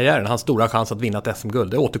tidigt i karriären, hans stora chans att vinna ett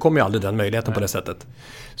SM-guld. Det återkom ju aldrig den möjligheten på det sättet.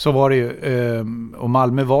 Så var det ju, och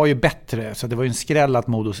Malmö var ju bättre, så det var ju en skräll att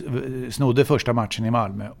Modo snodde första matchen i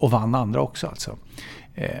Malmö och vann andra också alltså.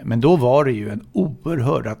 Men då var det ju en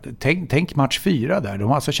oerhörd, tänk match 4 där, de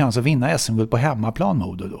har alltså chans att vinna SM-guld på hemmaplan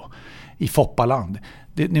Modo då, i Foppaland.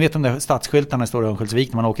 Ni vet de där stadsskyltarna står i Örnsköldsvik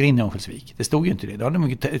när man åker in i Örnsköldsvik. Det stod ju inte det. Det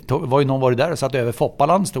var ju någon varit där och satt över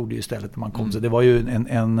Foppaland stod det ju istället när man kom. Så det var ju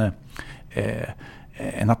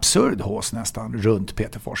en absurd hås nästan runt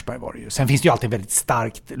Peter Forsberg var det ju. Sen finns det ju alltid väldigt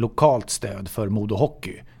starkt lokalt stöd för Modo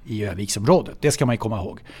Hockey i Öviksområdet. Det ska man ju komma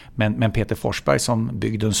ihåg. Men Peter Forsberg som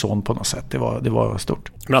byggde en son på något sätt, det var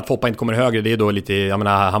stort. Men att Foppa inte kommer högre, det är då lite, jag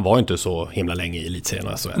menar, han var ju inte så himla länge i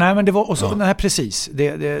elitserien. Nej, men det var också, nej, precis.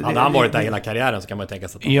 Hade han varit där hela karriären så kan man ju tänka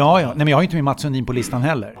sig att... Ja. Nej, men jag har inte med Mats Sundin på listan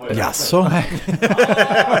heller. Jaså?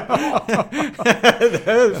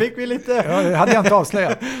 Det fick vi lite... Ja, det hade jag inte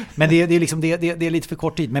avslöjat. Men det är liksom, det är lite för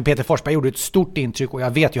kort tid. Men Peter Forsberg gjorde ett stort intryck och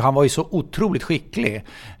jag vet ju, han var ju så otroligt skicklig.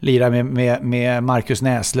 Lirade med Marcus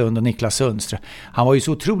Näslund och Niklas Sundström. Han var ju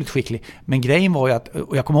så otroligt skicklig. Men grejen var ju att,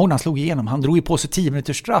 och jag kommer ihåg när han slog igenom, han drog ju på sig 10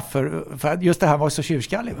 minuters straff för just det här var så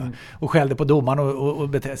tjurskallig och skällde på domaren och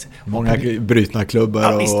betedde sig. Många brutna klubbar.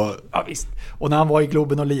 Ja, visst. Och när han var i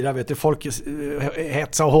Globen och lirade, vet du, folk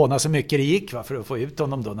hetsade och hånade så mycket det gick för att få ut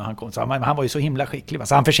honom då när han kom. Så han var ju så himla skicklig.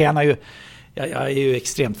 Så han förtjänar ju... Jag är ju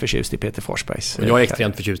extremt förtjust i Peter Forsbergs. Jag är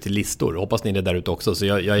extremt förtjust i listor. Hoppas ni är där ute också. Så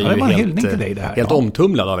jag är ju helt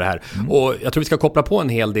omtumlad av det här. Och jag tror vi ska koppla på en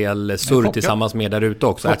hel del surr tillsammans med där ute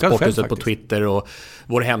också. Sporthuset på Twitter och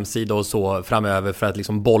vår hemsida och så framöver för att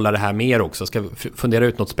liksom bolla det här mer också. Ska fundera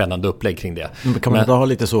ut något spännande upplägg kring det. Kan man då ha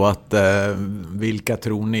lite så att vilka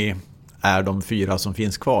tror ni är de 4 som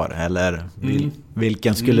finns kvar? Eller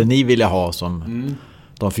vilken skulle ni vilja ha som...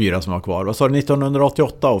 De 4 som var kvar. Vad sa du,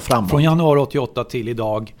 1988 och framåt? Från januari 88 till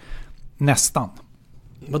idag, nästan.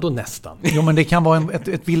 Vadå nästan? Jo, men det kan vara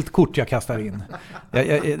ett vilt kort jag kastar in.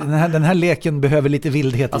 Den här leken behöver lite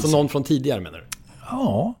vildhet. Alltså någon från tidigare menar du?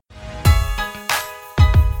 Ja.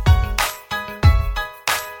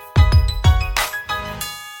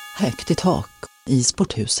 Högt i tak i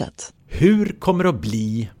Sporthuset. Hur kommer det att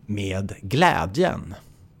bli med glädjen?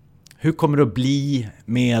 Hur kommer det att bli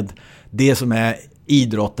med det som är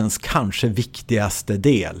idrottens kanske viktigaste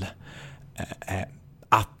del?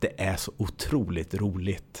 Att det är så otroligt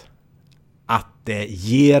roligt. Att det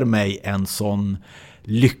ger mig en sån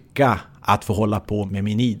lycka att få hålla på med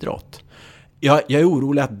min idrott. Jag är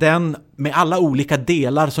orolig att den med alla olika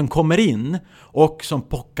delar som kommer in och som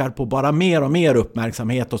pockar på bara mer och mer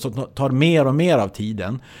uppmärksamhet och som tar mer och mer av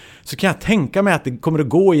tiden, så kan jag tänka mig att det kommer att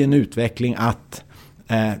gå i en utveckling att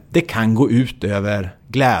det kan gå ut över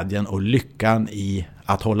glädjen och lyckan i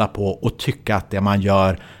att hålla på och tycka att det man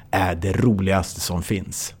gör är det roligaste som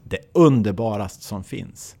finns. Det underbaraste som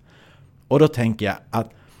finns. Och då tänker jag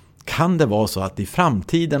att kan det vara så att i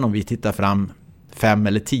framtiden, om vi tittar fram 5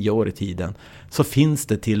 eller 10 år i tiden, så finns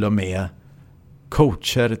det till och med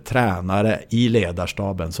coacher, tränare i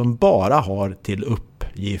ledarstaben som bara har till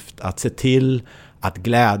uppgift att se till att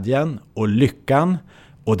glädjen och lyckan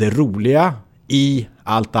och det roliga i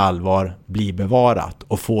allt allvar blir bevarat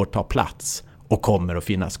och får ta plats och kommer att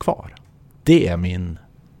finnas kvar. Det är min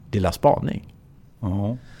lilla spaning.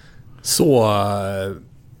 Ja. Så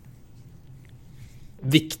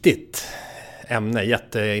viktigt ämne,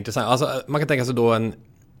 jätteintressant. Alltså, man kan tänka sig då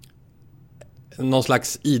någon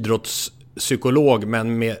slags idrottspsykolog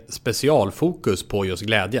men med specialfokus på just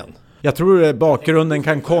glädjen. Jag tror att bakgrunden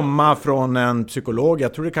kan komma från en psykolog.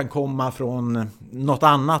 Jag tror det kan komma från något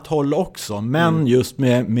annat håll också. Men just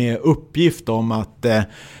med uppgift om att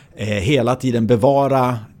hela tiden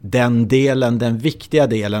bevara den delen, den viktiga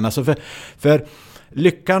delen. Alltså för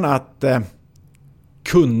lyckan att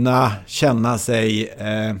kunna känna sig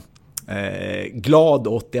glad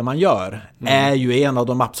åt det man gör är ju en av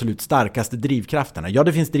de absolut starkaste drivkrafterna. Ja,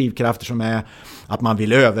 det finns drivkrafter som är att man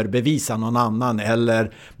vill överbevisa någon annan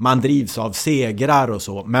eller man drivs av segrar och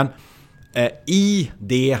så. Men i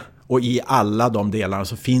det och i alla de delarna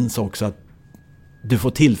så finns också att du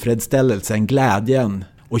får tillfredsställelsen, glädjen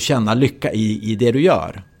och känna lycka i det du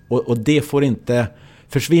gör. Och det får inte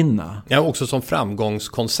försvinna. Ja, också som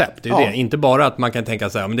framgångskoncept. Det är det. Inte bara att man kan tänka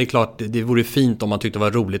så här, men det är klart, det vore fint om man tyckte det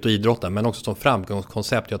var roligt att idrotta, men också som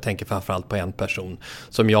framgångskoncept. Jag tänker framförallt på en person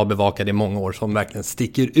som jag bevakade i många år som verkligen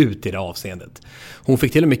sticker ut i det avseendet. Hon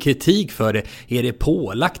fick till och med kritik för det. Är det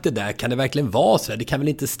pålagt det där? Kan det verkligen vara så där? Det kan väl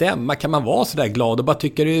inte stämma? Kan man vara så där glad och bara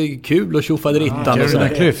tycka det är kul och tjofa drittan och så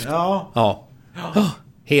där? Ja.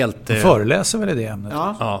 Helt... Hon föreläser väl i det ämnet?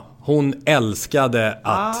 Ja. Hon älskade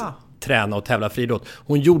att träna och tävla friidrott.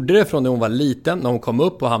 Hon gjorde det från när hon var liten. När hon kom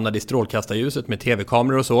upp och hamnade i strålkastarljuset med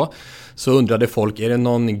tv-kameror och så undrade folk, är det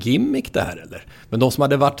någon gimmick det här eller? Men de som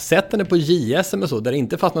hade sett henne på JSM och så, där det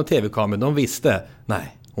inte fanns någon tv-kamera, de visste,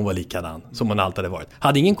 nej, hon var likadan som hon alltid hade varit.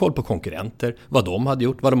 Hade ingen koll på konkurrenter, vad de hade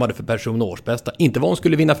gjort, vad de hade för person och årsbästa. Inte vad hon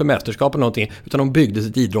skulle vinna för mästerskap eller någonting, utan de byggde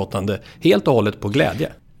sitt idrottande helt och hållet på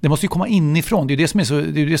glädje. Det måste ju komma inifrån. Det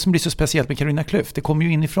är det som blir så speciellt med Carolina Klüft. Det kommer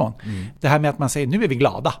ju inifrån. Det här med att man säger, nu är vi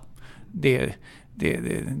glada. Det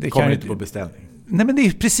kommer inte på beställning. Nej, men det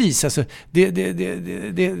är precis alltså,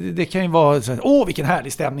 det kan ju vara så här, vilken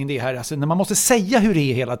härlig stämning det är här. Alltså, när man måste säga hur det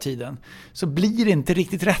är hela tiden så blir det inte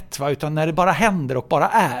riktigt rätt, va? Utan när det bara händer och bara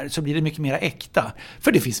är så blir det mycket mer äkta.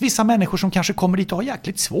 För det finns vissa människor som kanske kommer dit och har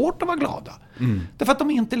jäkligt svårt att vara glada. Därför att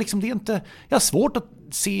de inte liksom, det är inte, jag har svårt att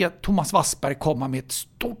se Thomas Wassberg komma med ett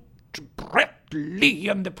stort brett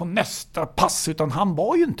leende på nästa pass, utan han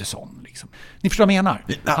var ju inte sån liksom. Ni förstår vad jag menar?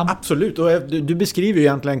 Absolut, och du beskriver ju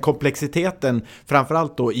egentligen komplexiteten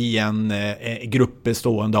framförallt då i en grupp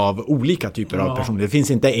bestående av olika typer av personer. Det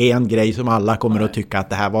finns inte en grej som alla kommer att tycka att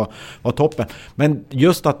det här var toppen. Men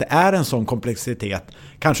just att det är en sån komplexitet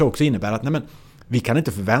kanske också innebär att vi kan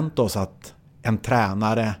inte förvänta oss att en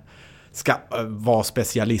tränare ska vara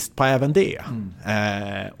specialist på även det.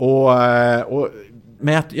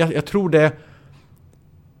 Men jag tror det.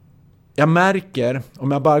 Jag märker,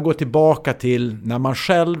 om jag bara går tillbaka till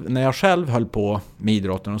när jag själv höll på med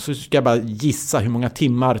idrotten, och så ska jag bara gissa hur många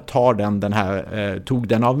timmar tog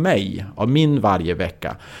den av mig, av min varje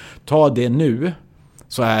vecka. Ta det nu,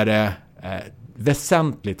 så är det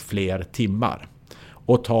väsentligt fler timmar.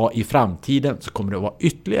 Och ta i framtiden så kommer det vara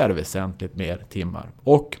ytterligare väsentligt mer timmar.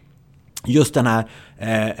 Och just den här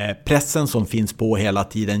pressen som finns på hela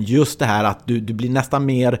tiden, just det här att du blir nästan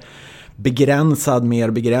mer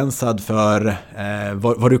begränsad för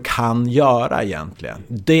vad du kan göra egentligen.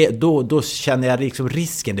 Då känner jag liksom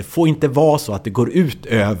risken. Det får inte vara så att det går ut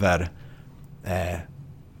över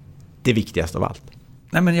det viktigaste av allt.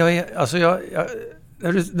 Nej, men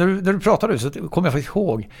när du pratade så kom jag faktiskt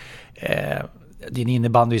ihåg din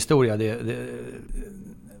innebandyhistoria.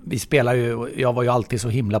 Vi spelar ju, jag var ju alltid så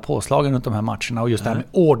himla påslagen runt de här matcherna, och just det här med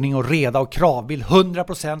ordning och reda och kravbild,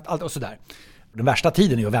 100%, allt och sådär. Den värsta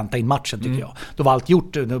tiden är att vänta in matchen, tycker jag. Då var allt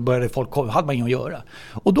gjort, då började folk, hade man inget att göra.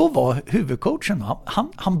 Och då var huvudcoachen,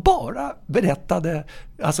 han bara berättade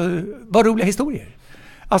bara roliga historier.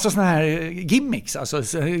 Alltså såna här gimmicks, alltså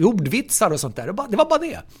ordvitsar och sånt där. Det var bara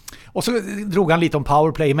det. Och så drog han lite om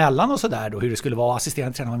powerplay emellan och sådär då, hur det skulle vara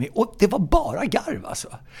assisterande tränare med. Och det var bara garv alltså.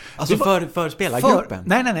 Alltså för spelargruppen?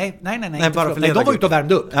 Nej, bara för de var ute och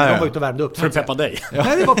värmde upp. Ja. De var ute och värmde upp. För att peppa dig.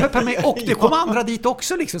 Nej, det var peppa mig. Och det kom andra dit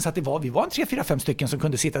också liksom, så att vi var en 3-4-5 stycken som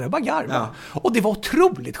kunde sitta där och bara garva. Ja. Och det var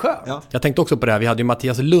otroligt skönt. Ja. Jag tänkte också på det här. Vi hade ju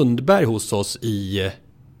Mattias Lundberg hos oss i...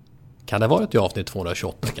 Kan det ha varit i avsnitt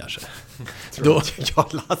 228 kanske?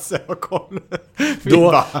 Lasse har koll.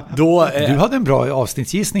 Du hade en bra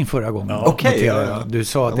avsnittsgissning förra gången. Ja. Okej. Ja. Du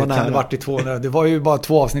sa att det kan ha varit i 200. Det var ju bara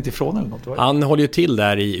 2 avsnitt ifrån eller något. Han håller ju till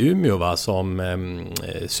där i Umeå som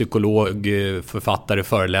psykolog, författare,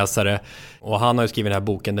 föreläsare. Och han har ju skrivit den här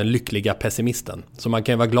boken Den lyckliga pessimisten. Så man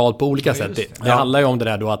kan ju vara glad på olika sätt. Det handlar ju om det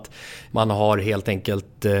där då att man har helt enkelt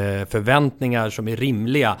förväntningar som är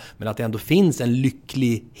rimliga, men att det ändå finns en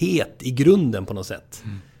lycklighet i grunden på något sätt.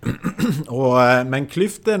 Men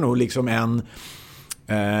Klüft är nog liksom en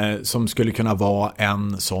som skulle kunna vara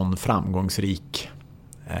en sån framgångsrik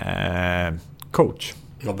coach.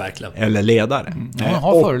 Ja, verkligen. Eller ledare. Ja,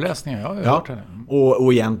 har föreläsningar, jag har hört det.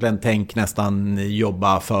 Och egentligen tänk nästan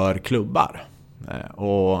jobba för klubbar.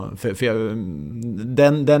 Och för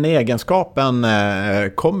den egenskapen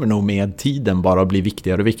kommer nog med tiden bara att bli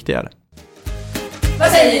viktigare och viktigare. Vad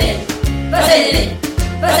säger ni? Vad säger ni?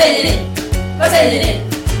 Vad säger ni? Vad säger ni?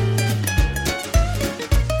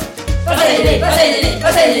 Vad säger ni? Vad säger ni?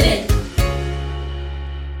 Vad säger ni?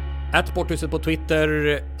 Sporthuset på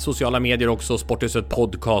Twitter, sociala medier också, Sporthuset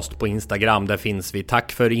podcast på Instagram, där finns vi.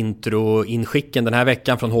 Tack för inskicken den här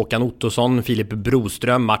veckan från Håkan Ottosson, Filip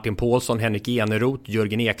Broström, Martin Paulsson, Henrik Eneroth,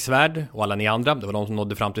 Jörgen Eksvärd och alla ni andra. Det var de som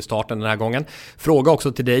nådde fram till starten den här gången. Fråga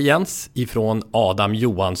också till dig Jens ifrån Adam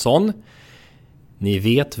Johansson. Ni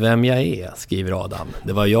vet vem jag är, skriver Adam.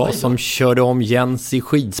 Det var jag som körde om Jens i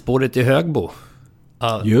skidspåret i Högbo.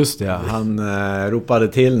 Just det, han ropade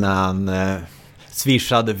till när han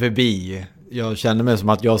svischade förbi. Jag kände mig som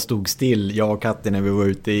att jag stod still, jag och Katten, när vi var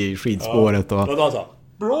ute i skidspåret. Och...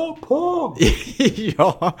 Bra på!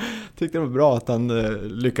 Ja, tyckte det var bra att han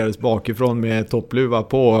lyckades bakifrån med toppluva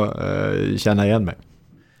på känna igen mig.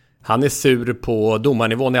 Han är sur på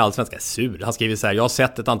domarnivån i Allsvenskan. Sur. Han skriver så här: jag har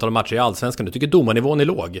sett ett antal matcher i Allsvenskan och tycker domarnivån är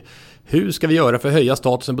låg. Hur ska vi göra för att höja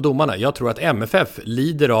statusen på domarna? Jag tror att MFF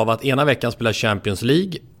lider av att ena veckan spelar Champions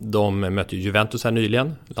League. De mötte ju Juventus här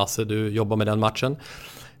nyligen. Lasse, du jobbar med den matchen.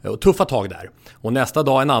 Och tuffa tag där. Och nästa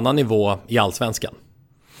dag en annan nivå i Allsvenskan.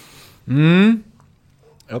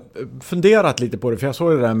 Jag har funderat lite på det, för jag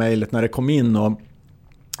såg det där mejlet när det kom in, och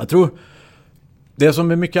jag tror det är som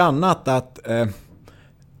med mycket annat att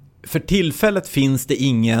för tillfället finns det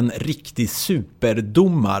ingen riktig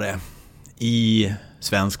superdomare i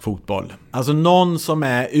svensk fotboll. Alltså någon som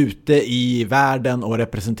är ute i världen och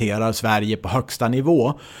representerar Sverige på högsta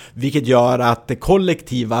nivå, vilket gör att det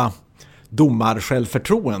kollektiva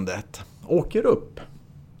domarsjälvförtroendet åker upp.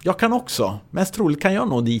 Jag kan också, mest troligt kan jag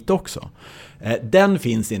nå dit också. Den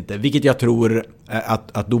finns inte, vilket jag tror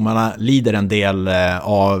att domarna lider en del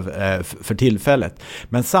av för tillfället.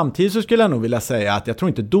 Men samtidigt så skulle jag nog vilja säga att jag tror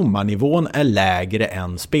inte domarnivån är lägre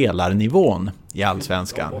än spelarnivån i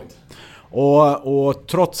Allsvenskan. Och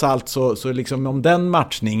trots allt så liksom, om den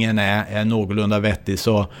matchningen är någorlunda vettig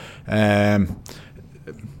så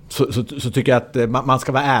tycker jag att man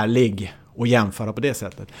ska vara ärlig och jämföra på det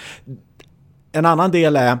sättet. En annan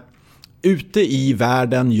del är ute i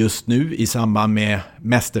världen just nu i samband med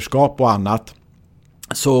mästerskap och annat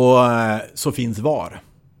så finns VAR.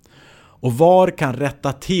 Och VAR kan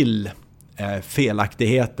rätta till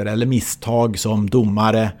felaktigheter eller misstag som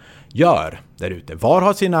domare gör där ute. VAR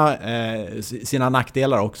har sina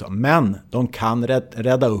nackdelar också, men de kan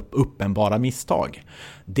rädda upp uppenbara misstag.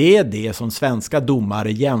 Det är det som svenska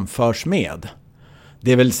domare jämförs med.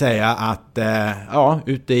 Det vill säga att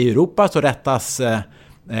ute i Europa så rättas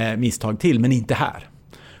misstag till, men inte här.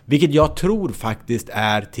 Vilket jag tror faktiskt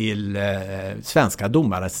är till svenska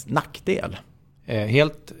domares nackdel.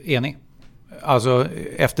 Helt enig. Alltså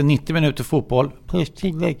efter 90 minuter fotboll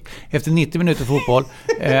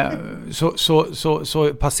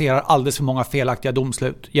så passerar alldeles för många felaktiga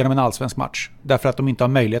domslut genom en allsvensk match. Därför att de inte har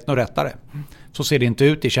möjlighet att rätta det. Så ser det inte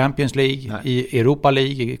ut i Champions League, i Europa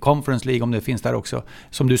League, i Conference League, om det finns där också.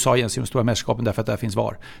 Som du sa, Jens, i de stora mästerskapen, därför att där finns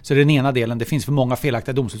VAR. Så det är den ena delen. Det finns för många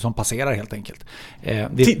felaktiga domslut som passerar helt enkelt.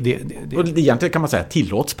 Egentligen kan man säga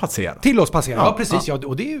tillåts passera. Tillåts passera, ja precis. Ja.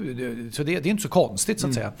 Och det är inte så konstigt så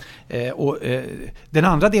att säga. Den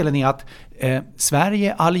andra delen är att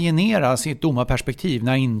Sverige alienerar sitt domarperspektiv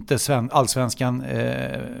när inte Allsvenskan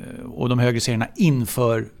och de högre serierna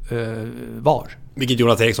inför VAR. Vilket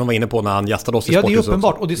Jonas Eriksson var inne på när han gästade oss i Sporthuset. Ja, det är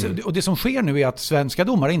uppenbart. Och det som sker nu är att svenska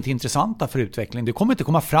domare är inte intressanta för utveckling. Det kommer inte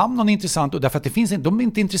komma fram någon intressant, och därför att de är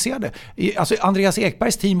inte intresserade. Alltså Andreas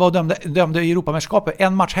Ekbergs team var dömde i Europamästerskapet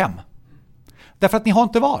en match hem. Därför att ni har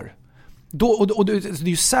inte VAR. Det är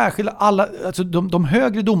ju särskilt alltså de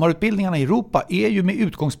högre domarutbildningarna i Europa är ju med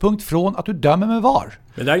utgångspunkt från att du dömer med VAR.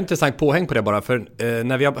 Men det är intressant påhäng på det bara, för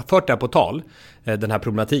när vi har fört det här på tal, den här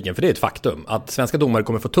problematiken, för det är ett faktum att svenska domare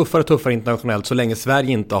kommer få tuffare och tuffare internationellt så länge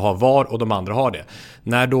Sverige inte har VAR och de andra har det.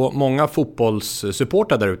 När då många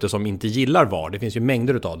fotbollssupportrar där ute som inte gillar VAR, det finns ju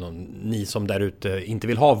mängder utav dem, ni som där ute inte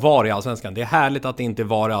vill ha VAR i Allsvenskan, det är härligt att det inte är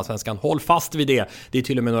VAR i Allsvenskan, håll fast vid det. Det är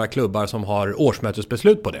till och med några klubbar som har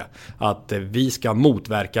årsmötesbeslut på det, att vi ska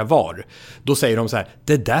motverka VAR. Då säger de så här: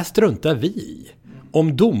 det där struntar vi i.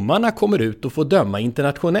 Om domarna kommer ut och får döma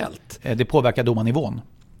internationellt. Det påverkar domarnivån.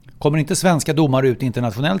 Kommer inte svenska domare ut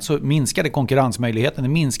internationellt så minskar det konkurrensmöjligheten. Det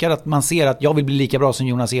minskar att man ser att jag vill bli lika bra som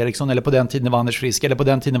Jonas Eriksson, eller på den tiden var Anders Frisk, eller på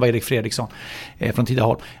den tiden var Erik Fredriksson från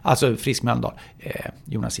Tidaholm. Alltså Frisk Mölndal.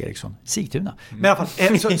 Jonas Eriksson, Sigtuna. Men i alla fall,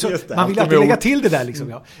 man vill alltid lägga till det där liksom.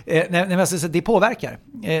 Ja. Det påverkar.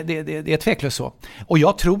 Det är tveklöst så. Och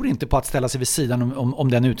jag tror inte på att ställa sig vid sidan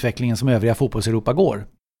om den utvecklingen som övriga fotbolls-Europa går.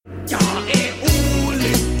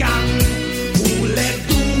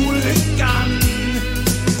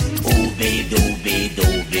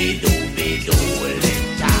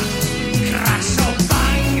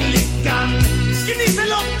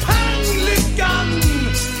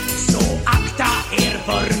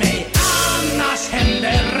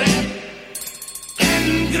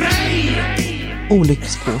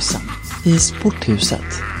 Olyckspåsen i Sporthuset.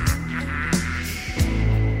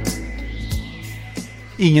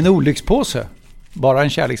 Ingen olyckspåse, bara en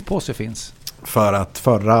kärlekspåse finns. För att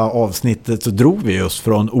förra avsnittet så drog vi just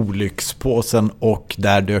från olyckspåsen och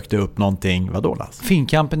där dök det upp någonting, vadå Lasse?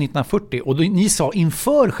 Finnkampen 1940, och ni sa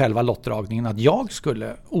inför själva lottdragningen att jag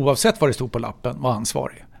skulle, oavsett vad det stod på lappen, vara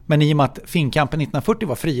ansvarig. Men i och med att Finnkampen 1940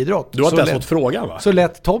 var friidrott, du har inte ens fått frågan, va? Så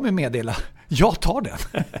lät Tommy meddela, jag tar den.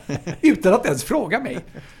 Utan att ens fråga mig.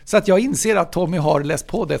 Så att jag inser att Tommy har läst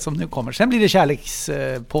på det som nu kommer. Sen blir det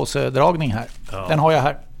kärlekspåsedragning här. Ja. Den har jag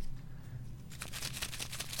här.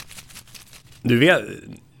 Du vet,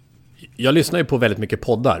 jag lyssnar ju på väldigt mycket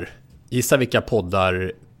poddar. Gissa vilka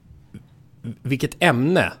poddar, vilket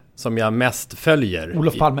ämne som jag mest följer.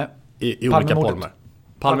 Olof Palme. I olika poddar.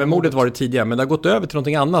 Palmemordet var det tidigare, men det har gått över till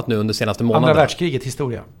någonting annat nu under senaste månaden. Andra världskriget,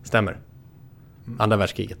 historia. Stämmer. Andra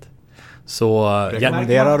världskriget. Så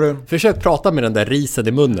rekommenderar du? Försök prata med den där risen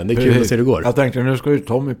i munnen. Det är kul att se hur det går. Jag tänkte nu ska ju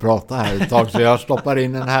Tommy prata här ett tag, så jag stoppar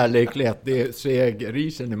in en härlig kletig seg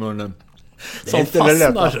risen i munnen. Som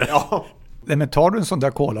fastnar. Ja. Nej, men tar du en sån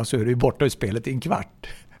där cola så är du ju borta ur spelet i en kvart.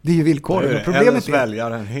 Det är ju villkoret. Eller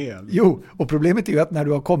sväljar en hel. Jo, och problemet är ju att när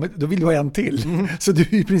du har kommit, då vill du ha en till. Så du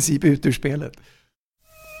är i princip ut ur spelet.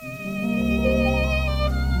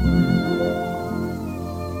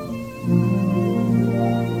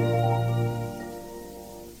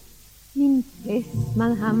 Min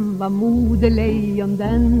fästman, han var modelejon,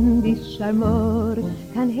 dandig charmör.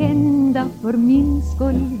 Kan hända för min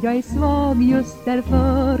skull, jag är svag just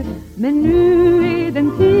därför. Men nu är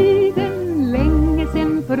den tiden länge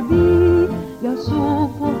sen förbi. Jag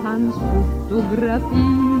såg på hans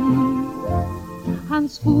fotografi.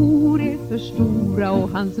 Hans skor är för stora och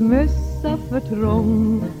hans mössa för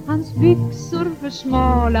trång. Hans byxor för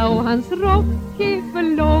smala och hans rock är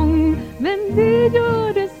för lång. Men det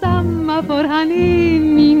gör detsamma, för han är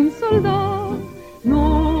min soldat.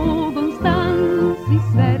 Någonstans i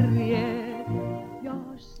Sverige.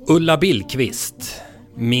 Ulla Billqvist,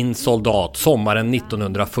 min soldat, sommaren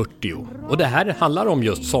 1940. Och det här handlar om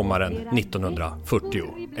just sommaren 1940.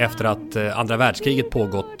 Efter att andra världskriget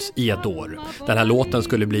pågått i ett år. Den här låten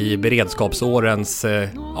skulle bli beredskapsårens,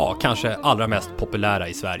 kanske allra mest populära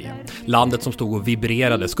i Sverige. Landet som stod och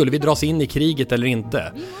vibrerade. Skulle vi dras in i kriget eller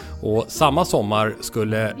inte? Och samma sommar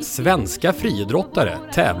skulle svenska friidrottare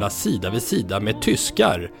tävla sida vid sida med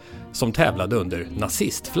tyskar som tävlade under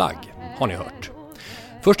nazistflagg. Har ni hört?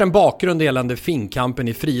 Först en bakgrund gällande Finnkampen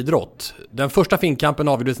i friidrott. Den första Finnkampen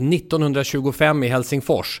avgjordes 1925 i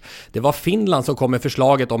Helsingfors. Det var Finland som kom med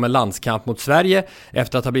förslaget om en landskamp mot Sverige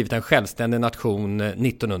efter att ha blivit en självständig nation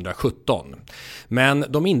 1917. Men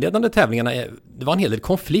de inledande tävlingarna, det var en hel del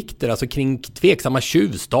konflikter, alltså kring tveksamma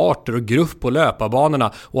tjuvstarter och gruff på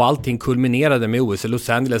löparbanorna, och allting kulminerade med OS i Los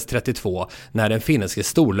Angeles 32 när den finländske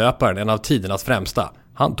storlöparen, en av tidernas främsta,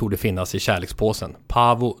 han tog det finnas i kärlekspåsen,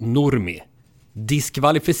 Paavo Nurmi,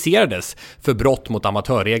 diskvalificerades för brott mot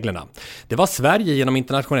amatörreglerna. Det var Sverige genom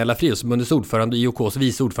Internationella friidrottsförbundets ordförande IOKs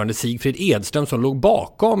vice ordförande Sigfrid Edström som låg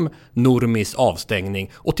bakom Nurmis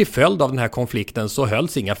avstängning, och till följd av den här konflikten så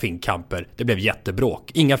hölls inga Finnkamper. Det blev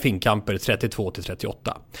jättebråk. Inga Finnkamper 32-38.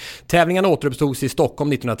 Tävlingarna återuppstogs i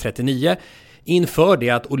Stockholm 1939 inför det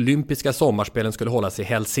att olympiska sommarspelen skulle hållas i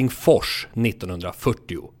Helsingfors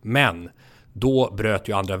 1940. Men då bröt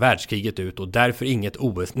ju andra världskriget ut och därför inget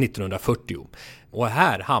OS 1940. Och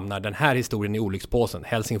här hamnar den här historien i olyckspåsen.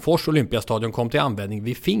 Helsingfors Olympiastadion kom till användning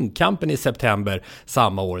vid Finnkampen i september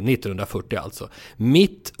samma år, 1940 alltså.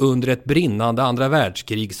 Mitt under ett brinnande andra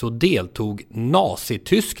världskrig så deltog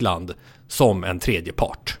Nazityskland som en tredje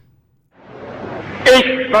part.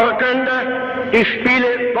 Ich verkünde die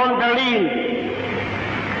Spiele von Berlin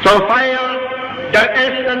som feiern der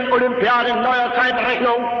 11. Olympiaden neuer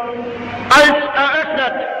Zeitrechnung als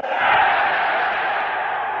eröffnet.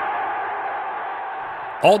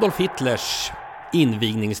 Adolf Hitlers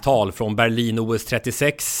invigningstal från Berlin OS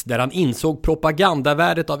 36, där han insåg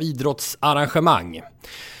propagandavärdet av idrottsarrangemang.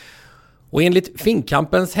 Och enligt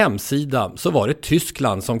Finnkampens hemsida så var det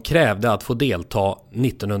Tyskland som krävde att få delta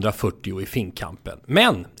 1940 i Finnkampen.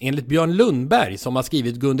 Men enligt Björn Lundberg, som har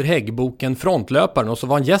skrivit Gunder Hägg-boken Frontlöparen och så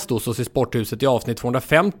var en gäst hos oss i Sporthuset i avsnitt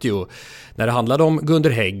 250, när det handlade om Gunder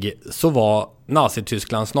Hägg, så var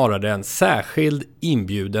Nazityskland snarare en särskild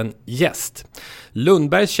inbjuden gäst.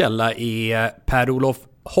 Lundbergs källa är Per-Olof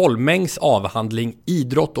Holmängs avhandling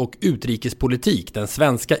Idrott och utrikespolitik, den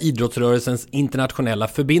svenska idrottsrörelsens internationella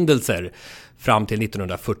förbindelser fram till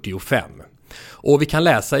 1945. Och vi kan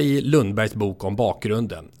läsa i Lundbergs bok om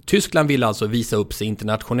bakgrunden. Tyskland ville alltså visa upp sig i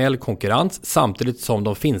internationell konkurrens samtidigt som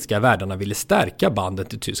de finska värdarna ville stärka banden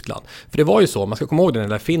till Tyskland. För det var ju så, man ska komma ihåg det när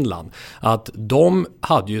det gäller Finland, att de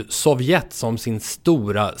hade ju Sovjet som sin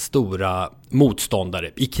stora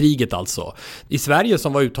motståndare i kriget alltså. I Sverige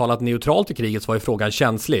som var uttalat neutralt i kriget så var ju frågan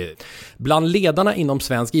känslig. Bland ledarna inom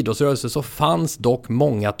svensk idrottsrörelse så fanns dock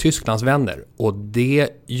många Tysklandsvänner och det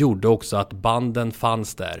gjorde också att banden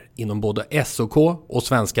fanns där inom både SOK och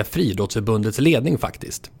Svenska friidrottsförbundets ledning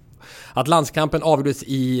faktiskt. Att landskampen avgjordes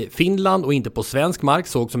i Finland och inte på svensk mark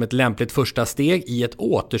såg som ett lämpligt första steg i ett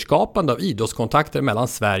återskapande av idrottskontakter mellan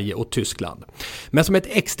Sverige och Tyskland. Men som ett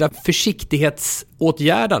extra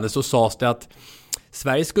försiktighetsåtgärdande så sades det att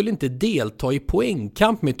Sverige skulle inte delta i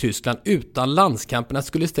poängkamp med Tyskland utan landskamperna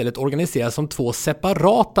skulle istället organiseras som 2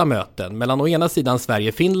 separata möten mellan å ena sidan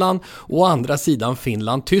Sverige-Finland och å andra sidan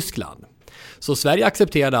Finland-Tyskland. Så Sverige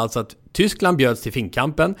accepterade alltså att Tyskland bjöds till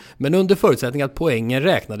finkampen men under förutsättning att poängen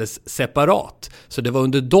räknades separat. Så det var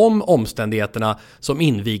under de omständigheterna som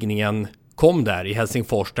invigningen kom där i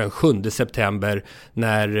Helsingfors den 7 september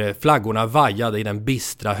när flaggorna vajade i den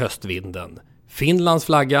bistra höstvinden. Finlands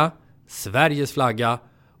flagga, Sveriges flagga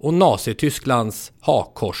och Nazitysklands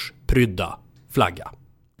hakkorsprydda flagga.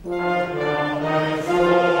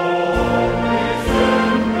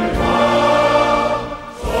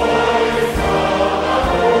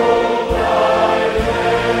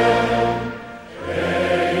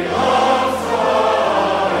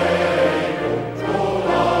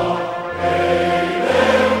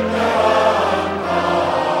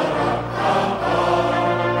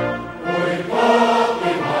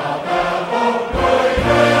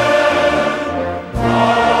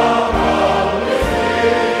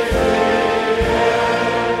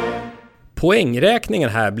 Poängräkningen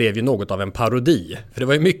här blev ju något av en parodi, för det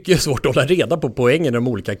var ju mycket svårt att hålla reda på poängen i de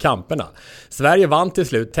olika kamperna. Sverige vann till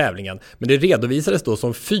slut tävlingen, men det redovisades då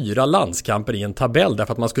som 4 landskamper i en tabell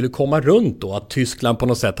därför att man skulle komma runt då att Tyskland på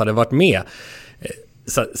något sätt hade varit med.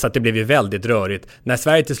 Så att det blev ju väldigt rörigt. När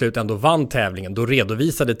Sverige till slut ändå vann tävlingen, då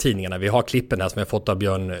redovisade tidningarna, vi har klippen här som jag fått av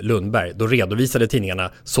Björn Lundberg, då redovisade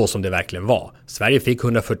tidningarna så som det verkligen var. Sverige fick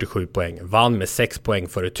 147 poäng, vann med 6 poäng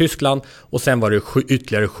före Tyskland och sen var det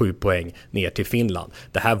ytterligare 7 poäng ner till Finland.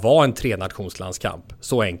 Det här var en 3-nationslandskamp.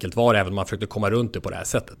 Så enkelt var det även om man försökte komma runt det på det här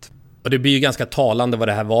sättet. Och det blir ju ganska talande vad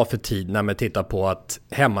det här var för tid när man tittar på att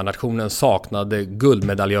hemmanationen saknade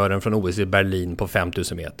guldmedaljören från OS i Berlin på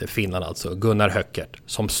 5000 meter, Finland alltså, Gunnar Höckert,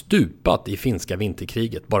 som stupat i finska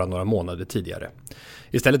vinterkriget bara några månader tidigare.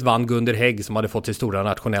 Istället vann Gunder Hägg som hade fått sitt stora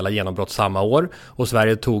nationella genombrott samma år och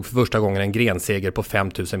Sverige tog för första gången en grenseger på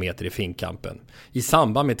 5000 meter i finkampen. I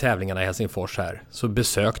samband med tävlingarna i Helsingfors här så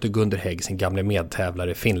besökte Gunder Hägg sin gamle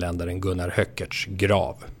medtävlare finländaren Gunnar Höckerts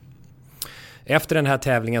grav. Efter den här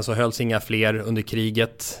tävlingen så hölls inga fler under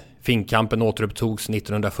kriget. Finkampen återupptogs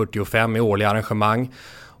 1945 i årliga arrangemang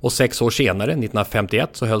och 6 år senare, 1951,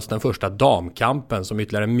 så hölls den första damkampen som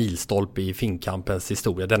ytterligare en milstolpe i finkampens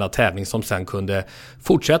historia. Denna tävling som sen kunde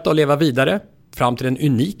fortsätta att leva vidare fram till den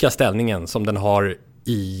unika ställningen som den har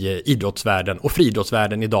i idrottsvärlden och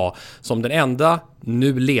friidrottsvärlden idag som den enda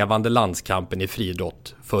nu levande landskampen i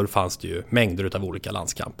friidrott. Förr fanns det ju mängder av olika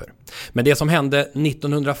landskamper. Men det som hände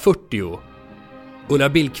 1940, Ulla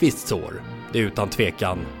Billqvists år, det är utan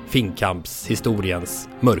tvekan finkampshistoriens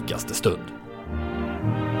mörkaste stund.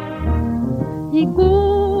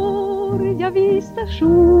 Igår jag vid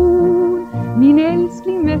station, min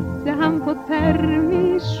älskling mötte han på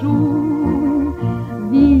permission.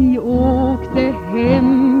 Vi åkte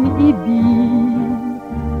hem i bil,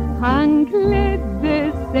 han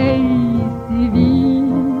klädde sig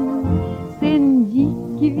civil. Sen gick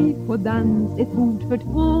vi på dans, ett bord för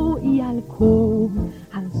 2 i alkov.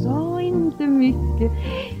 Han sa inte mycket,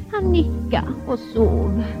 han nickade och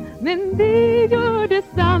sov. Men det gör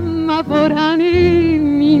detsamma för han är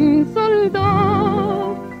min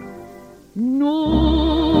soldat.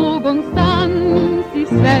 Någonstans i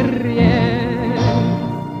Sverige.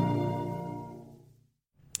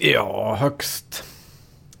 Ja, högst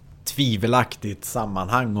tvivelaktigt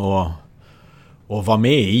sammanhang att vara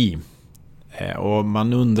med i. Och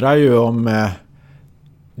man undrar ju om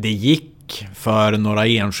det gick för några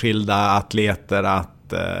enskilda atleter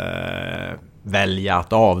att välja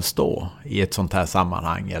att avstå i ett sånt här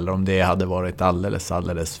sammanhang, eller om det hade varit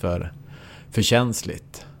alldeles för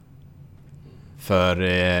känsligt. För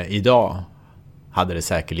idag hade det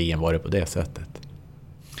säkerligen varit på det sättet.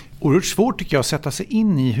 Oerhört svårt tycker jag att sätta sig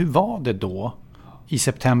in i hur var det då i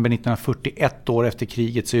september 1941, år efter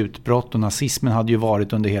krigets utbrott, och nazismen hade ju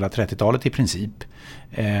varit under hela 30-talet i princip.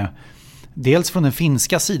 Dels från den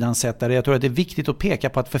finska sidan sett, där jag tror att det är viktigt att peka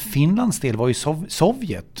på att för Finlands del var ju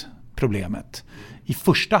Sovjet problemet. I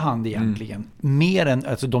första hand egentligen. Mer än,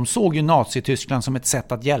 alltså de såg ju Nazityskland som ett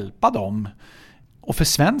sätt att hjälpa dem. Och för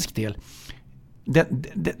svensk del,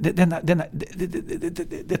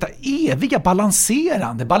 detta eviga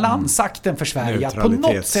balansakten för Sverige, att på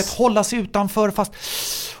något sätt hålla sig utanför fast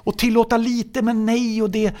och tillåta lite men nej,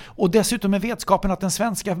 och dessutom med vetskapen att den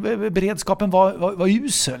svenska beredskapen var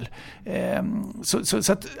usel.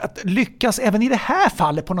 Så att lyckas även i det här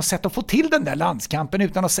fallet på något sätt att få till den där landskampen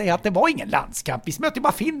utan att säga att det var ingen landskamp. Vi mötte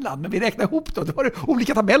bara Finland, men vi räknade ihop det var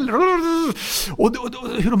olika tabeller och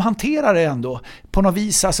hur de hanterar det ändå på något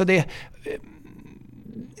vis, alltså det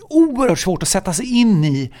oerhört svårt att sätta sig in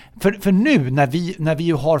i, för nu när vi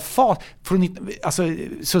ju har alltså,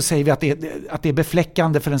 så säger vi att det är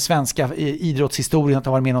befläckande för den svenska idrottshistorien att det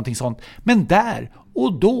var med någonting sånt, men där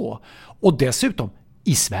och då, och dessutom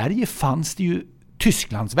i Sverige fanns det ju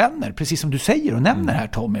Tysklands vänner, precis som du säger och nämner här,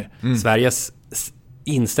 Tommy. Sveriges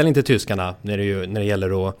inställning till tyskarna när det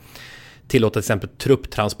gäller att tillåta till exempel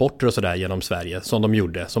trupptransporter och sådär genom Sverige, som de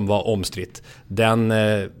gjorde, som var omstritt. Den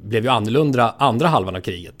blev ju annorlunda andra halvan av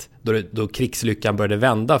kriget, då krigslyckan började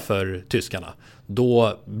vända för tyskarna.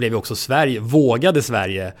 Då blev ju också vågade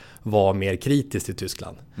Sverige vara mer kritiskt till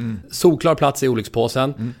Tyskland. Solklar plats i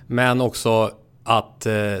olyckspåsen, men också att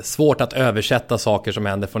svårt att översätta saker som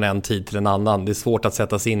händer från en tid till en annan. Det är svårt att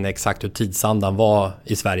sätta sig in exakt hur tidsandan var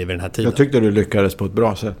i Sverige vid den här tiden. Jag tyckte du lyckades på ett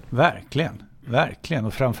bra sätt. Verkligen,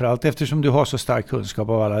 och framförallt eftersom du har så stark kunskap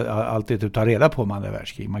av allt det du tar reda på om andra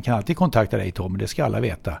världskrig. Man kan alltid kontakta dig, Tom, det ska alla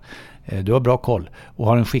veta. Du har bra koll och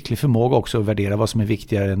har en skicklig förmåga också att värdera vad som är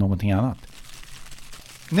viktigare än någonting annat.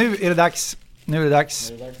 Nu är det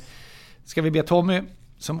dags. Ska vi be Tommy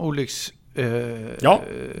som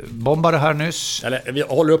bombare här nyss? Eller, vi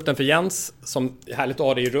håller upp den för Jens, som härligt att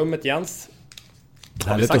ha det i rummet, Jens.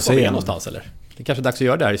 Har vi sagt var vi är någonstans, eller? Det är kanske dags att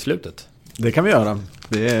göra det här i slutet. Det kan vi göra.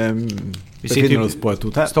 Vi sitter oss på ett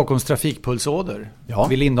hotell. Stockholms trafikpulsåder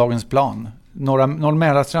vid Lindhagens plan. Norr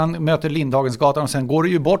Mälarstrand möter Lindhagensgatan och sen går du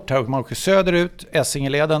ju bort här och man åker söderut,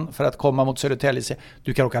 Essingeleden, för att komma mot Södertälje.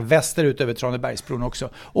 Du kan åka västerut över Tranebergsbron också.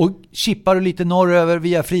 Och chippar du lite norröver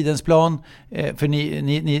via Fridensplan, för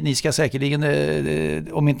ni ska säkerligen,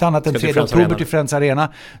 om inte annat än 3 oktober till Friends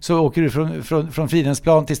Arena, så åker du från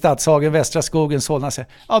Fridensplan till Stadshagen, Västra skogen, Solna.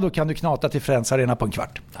 Ja, då kan du knata till Friends Arena på en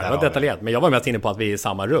kvart. Det var detaljerat, men jag var mest inne på att vi är i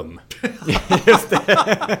samma rum. Just det.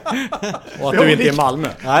 Och att du inte är i Malmö.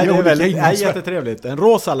 Nej, det är väldigt jättetrevligt. En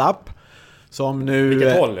rosa lapp som nu...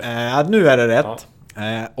 Vilket håll? Nu är det rätt.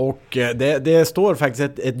 Och det står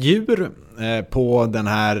faktiskt ett djur på den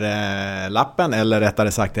här lappen, eller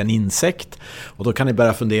rättare sagt en insekt. Och då kan ni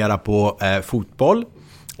börja fundera på fotboll.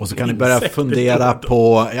 Och så kan ni börja fundera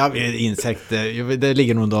på insekter, det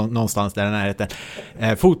ligger nog någonstans där i närheten.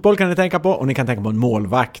 Fotboll kan ni tänka på, och ni kan tänka på en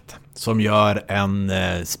målvakt som gör en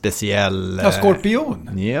speciell... Skorpion.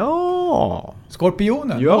 Ja.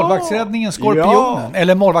 Skorpionen, målvaktsräddningen, Skorpionen. Ja.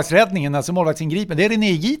 Eller målvaktsräddningen, alltså målvaktsingripen. Det är René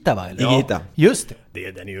Igita, va? Eller? Igita. Just det. Det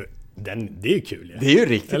är ju kul. Ja. Det är ju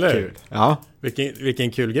riktigt kul. Ja.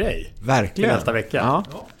 Vilken kul grej. Verkligen. Till nästa vecka. Ja.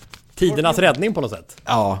 Tidernas räddning på något sätt.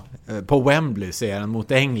 Ja, på Wembley ser han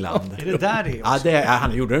mot England. Är det där det är?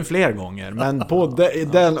 Han gjorde den fler gånger. Men på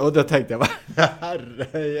den, och då tänkte jag,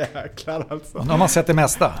 herre jäklar alltså. Nu har man sett det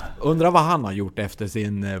mesta. Undrar vad han har gjort efter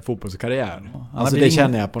sin fotbollskarriär. Alltså det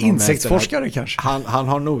känner jag på någon insektsforskare kanske. Han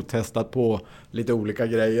har nog testat på lite olika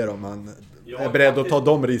grejer om han är beredd att ta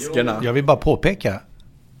de riskerna. Jag vill bara påpeka,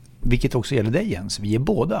 vilket också gäller dig Jens, vi är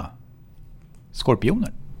båda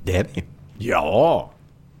skorpioner. Det är vi. Ja.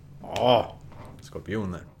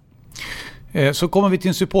 Skorpioner. Så kommer vi till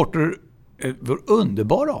en supporter, vår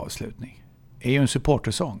underbara avslutning är ju en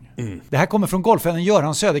supportersång. Det här kommer från golfvännen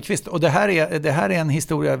Göran Söderqvist, och det här är en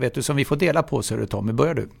historia, vet du, som vi får dela på, så Tommy,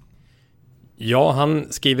 börjar du. Ja, han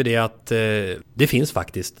skriver det att det finns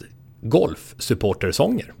faktiskt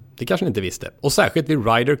golfsupportersånger. Det kanske ni inte visste. Och särskilt vid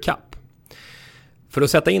Ryder Cup. För att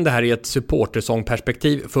sätta in det här i ett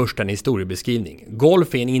supportersångperspektiv, först en historiebeskrivning.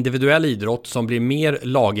 Golf är en individuell idrott som blir mer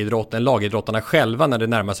lagidrott än lagidrottarna själva när det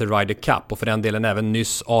närmar sig Ryder Cup, och för den delen även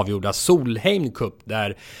nyss avgjorda Solheim Cup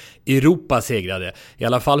där Europa segrade. I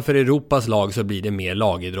alla fall för Europas lag så blir det mer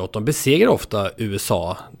lagidrott. De besegrar ofta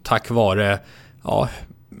USA tack vare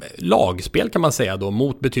lagspel kan man säga då,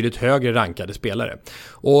 mot betydligt högre rankade spelare.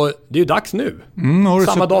 Och det är ju dags nu.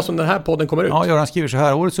 Samma dag som den här podden kommer ut. Ja, Göran skriver så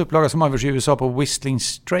här: årets upplaga som avgörs i USA på Whistling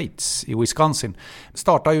Straits i Wisconsin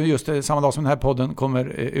startar ju just samma dag som den här podden kommer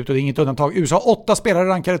ut, och det är inget undantag. USA har 8 spelare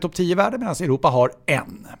rankade topp 10 i världen, medan Europa har 1.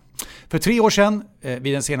 För 3 år sedan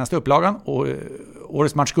vid den senaste upplagan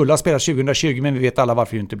årets match skulle ha spelats 2020, men vi vet alla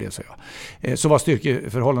varför det inte blev så. Så var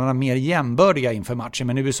styrkeförhållandena mer jämbördiga inför matchen,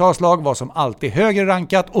 men USAs lag var som alltid högre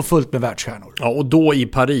rankat och fullt med världsstjärnor. Ja, och då i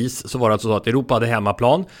Paris så var det alltså så att Europa hade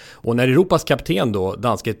hemmaplan, och när Europas kapten då,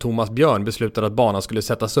 danske Thomas Björn, beslutade att banan skulle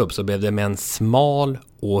sättas upp, så blev det med en smal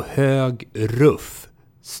och hög ruff.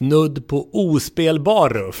 Snudd på ospelbar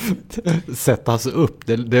ruff. Sättas upp,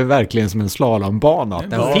 det är verkligen som en slalombana.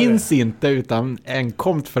 Den finns inte utan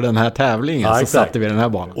enkomt för den här tävlingen, så satte vi den här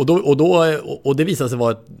banan. Och det visade sig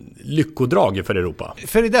vara ett lyckodrag för Europa.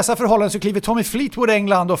 För i dessa förhållanden så kliver Tommy Fleetwood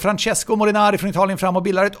England och Francesco Molinari från Italien fram och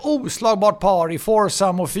bildar ett oslagbart par i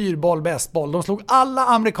foursome och fyrboll bästboll. De slog alla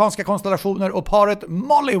amerikanska konstellationer och paret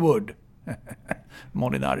Mollywood.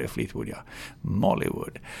 Molinari och Fleetwood, ja.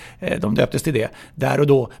 Mollywood. De döptes till det. Där och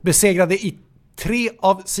då besegrade i 3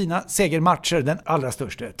 av sina segermatcher den allra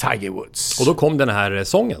största, Tiger Woods. Och då kom den här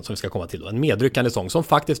sången som vi ska komma till då, en medryckande sång som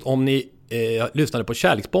faktiskt, om ni lyssnade på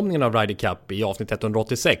kärleksbombningen av Ryder Cup i avsnitt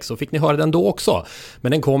 186, så fick ni höra den då också.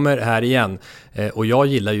 Men den kommer här igen, och jag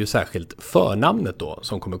gillar ju särskilt förnamnet då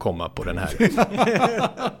som kommer komma på den här.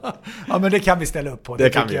 Ja, men det kan vi ställa upp på. Det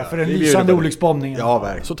kan vi göra. För den lysande olycksbombningen. Ja,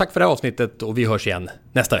 verkligen. Så tack för det här avsnittet, och vi hörs igen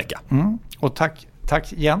nästa vecka. Och tack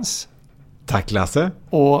Jens. Tack Lasse.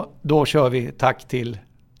 Och då kör vi tack till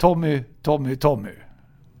Tommy. Tommy.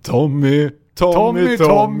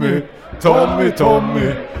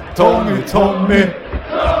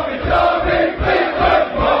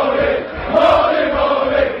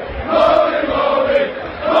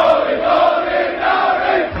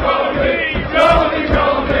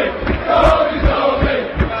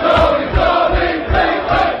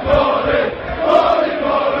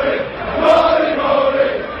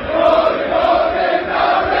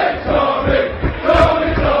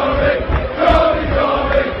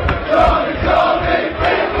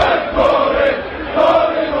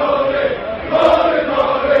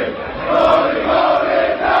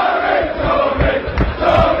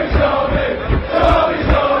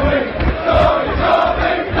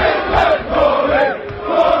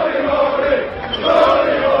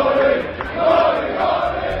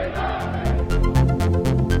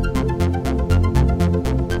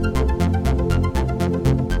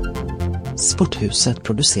 Sporthuset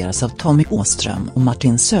produceras av Tommy Åström och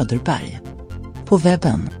Martin Söderberg. På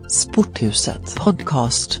webben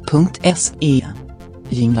sporthusetpodcast.se.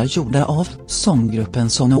 Jinglar gjorda av sånggruppen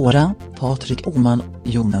Sonora, Patrik Åman,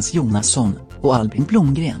 Jonas Jonasson och Albin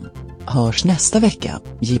Blomgren. Hörs nästa vecka,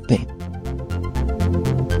 JP.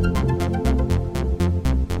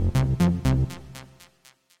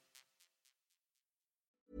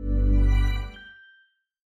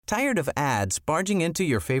 Tired of ads barging into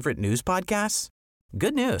your favorite news podcasts?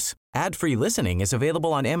 Good news. Ad-free listening is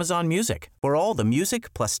available on Amazon Music for all the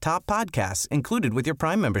music plus top podcasts included with your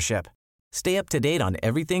Prime membership. Stay up to date on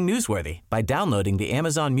everything newsworthy by downloading the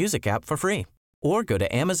Amazon Music app for free or go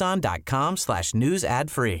to amazon.com/news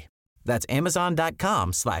ad free. That's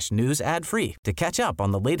amazon.com/news ad free to catch up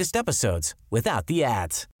on the latest episodes without the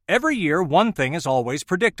ads. Every year, one thing is always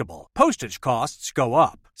predictable. Postage costs go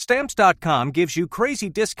up. Stamps.com gives you crazy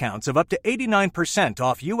discounts of up to 89%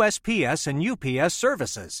 off USPS and UPS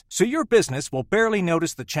services, so your business will barely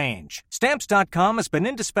notice the change. Stamps.com has been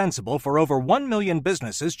indispensable for over 1 million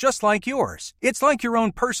businesses just like yours. It's like your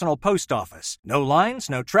own personal post office. No lines,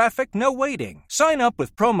 no traffic, no waiting. Sign up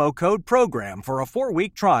with promo code PROGRAM for a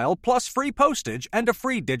 4-week trial plus free postage and a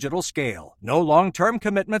free digital scale. No long-term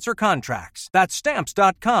commitments or contracts. That's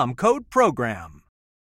Stamps.com, code PROGRAM.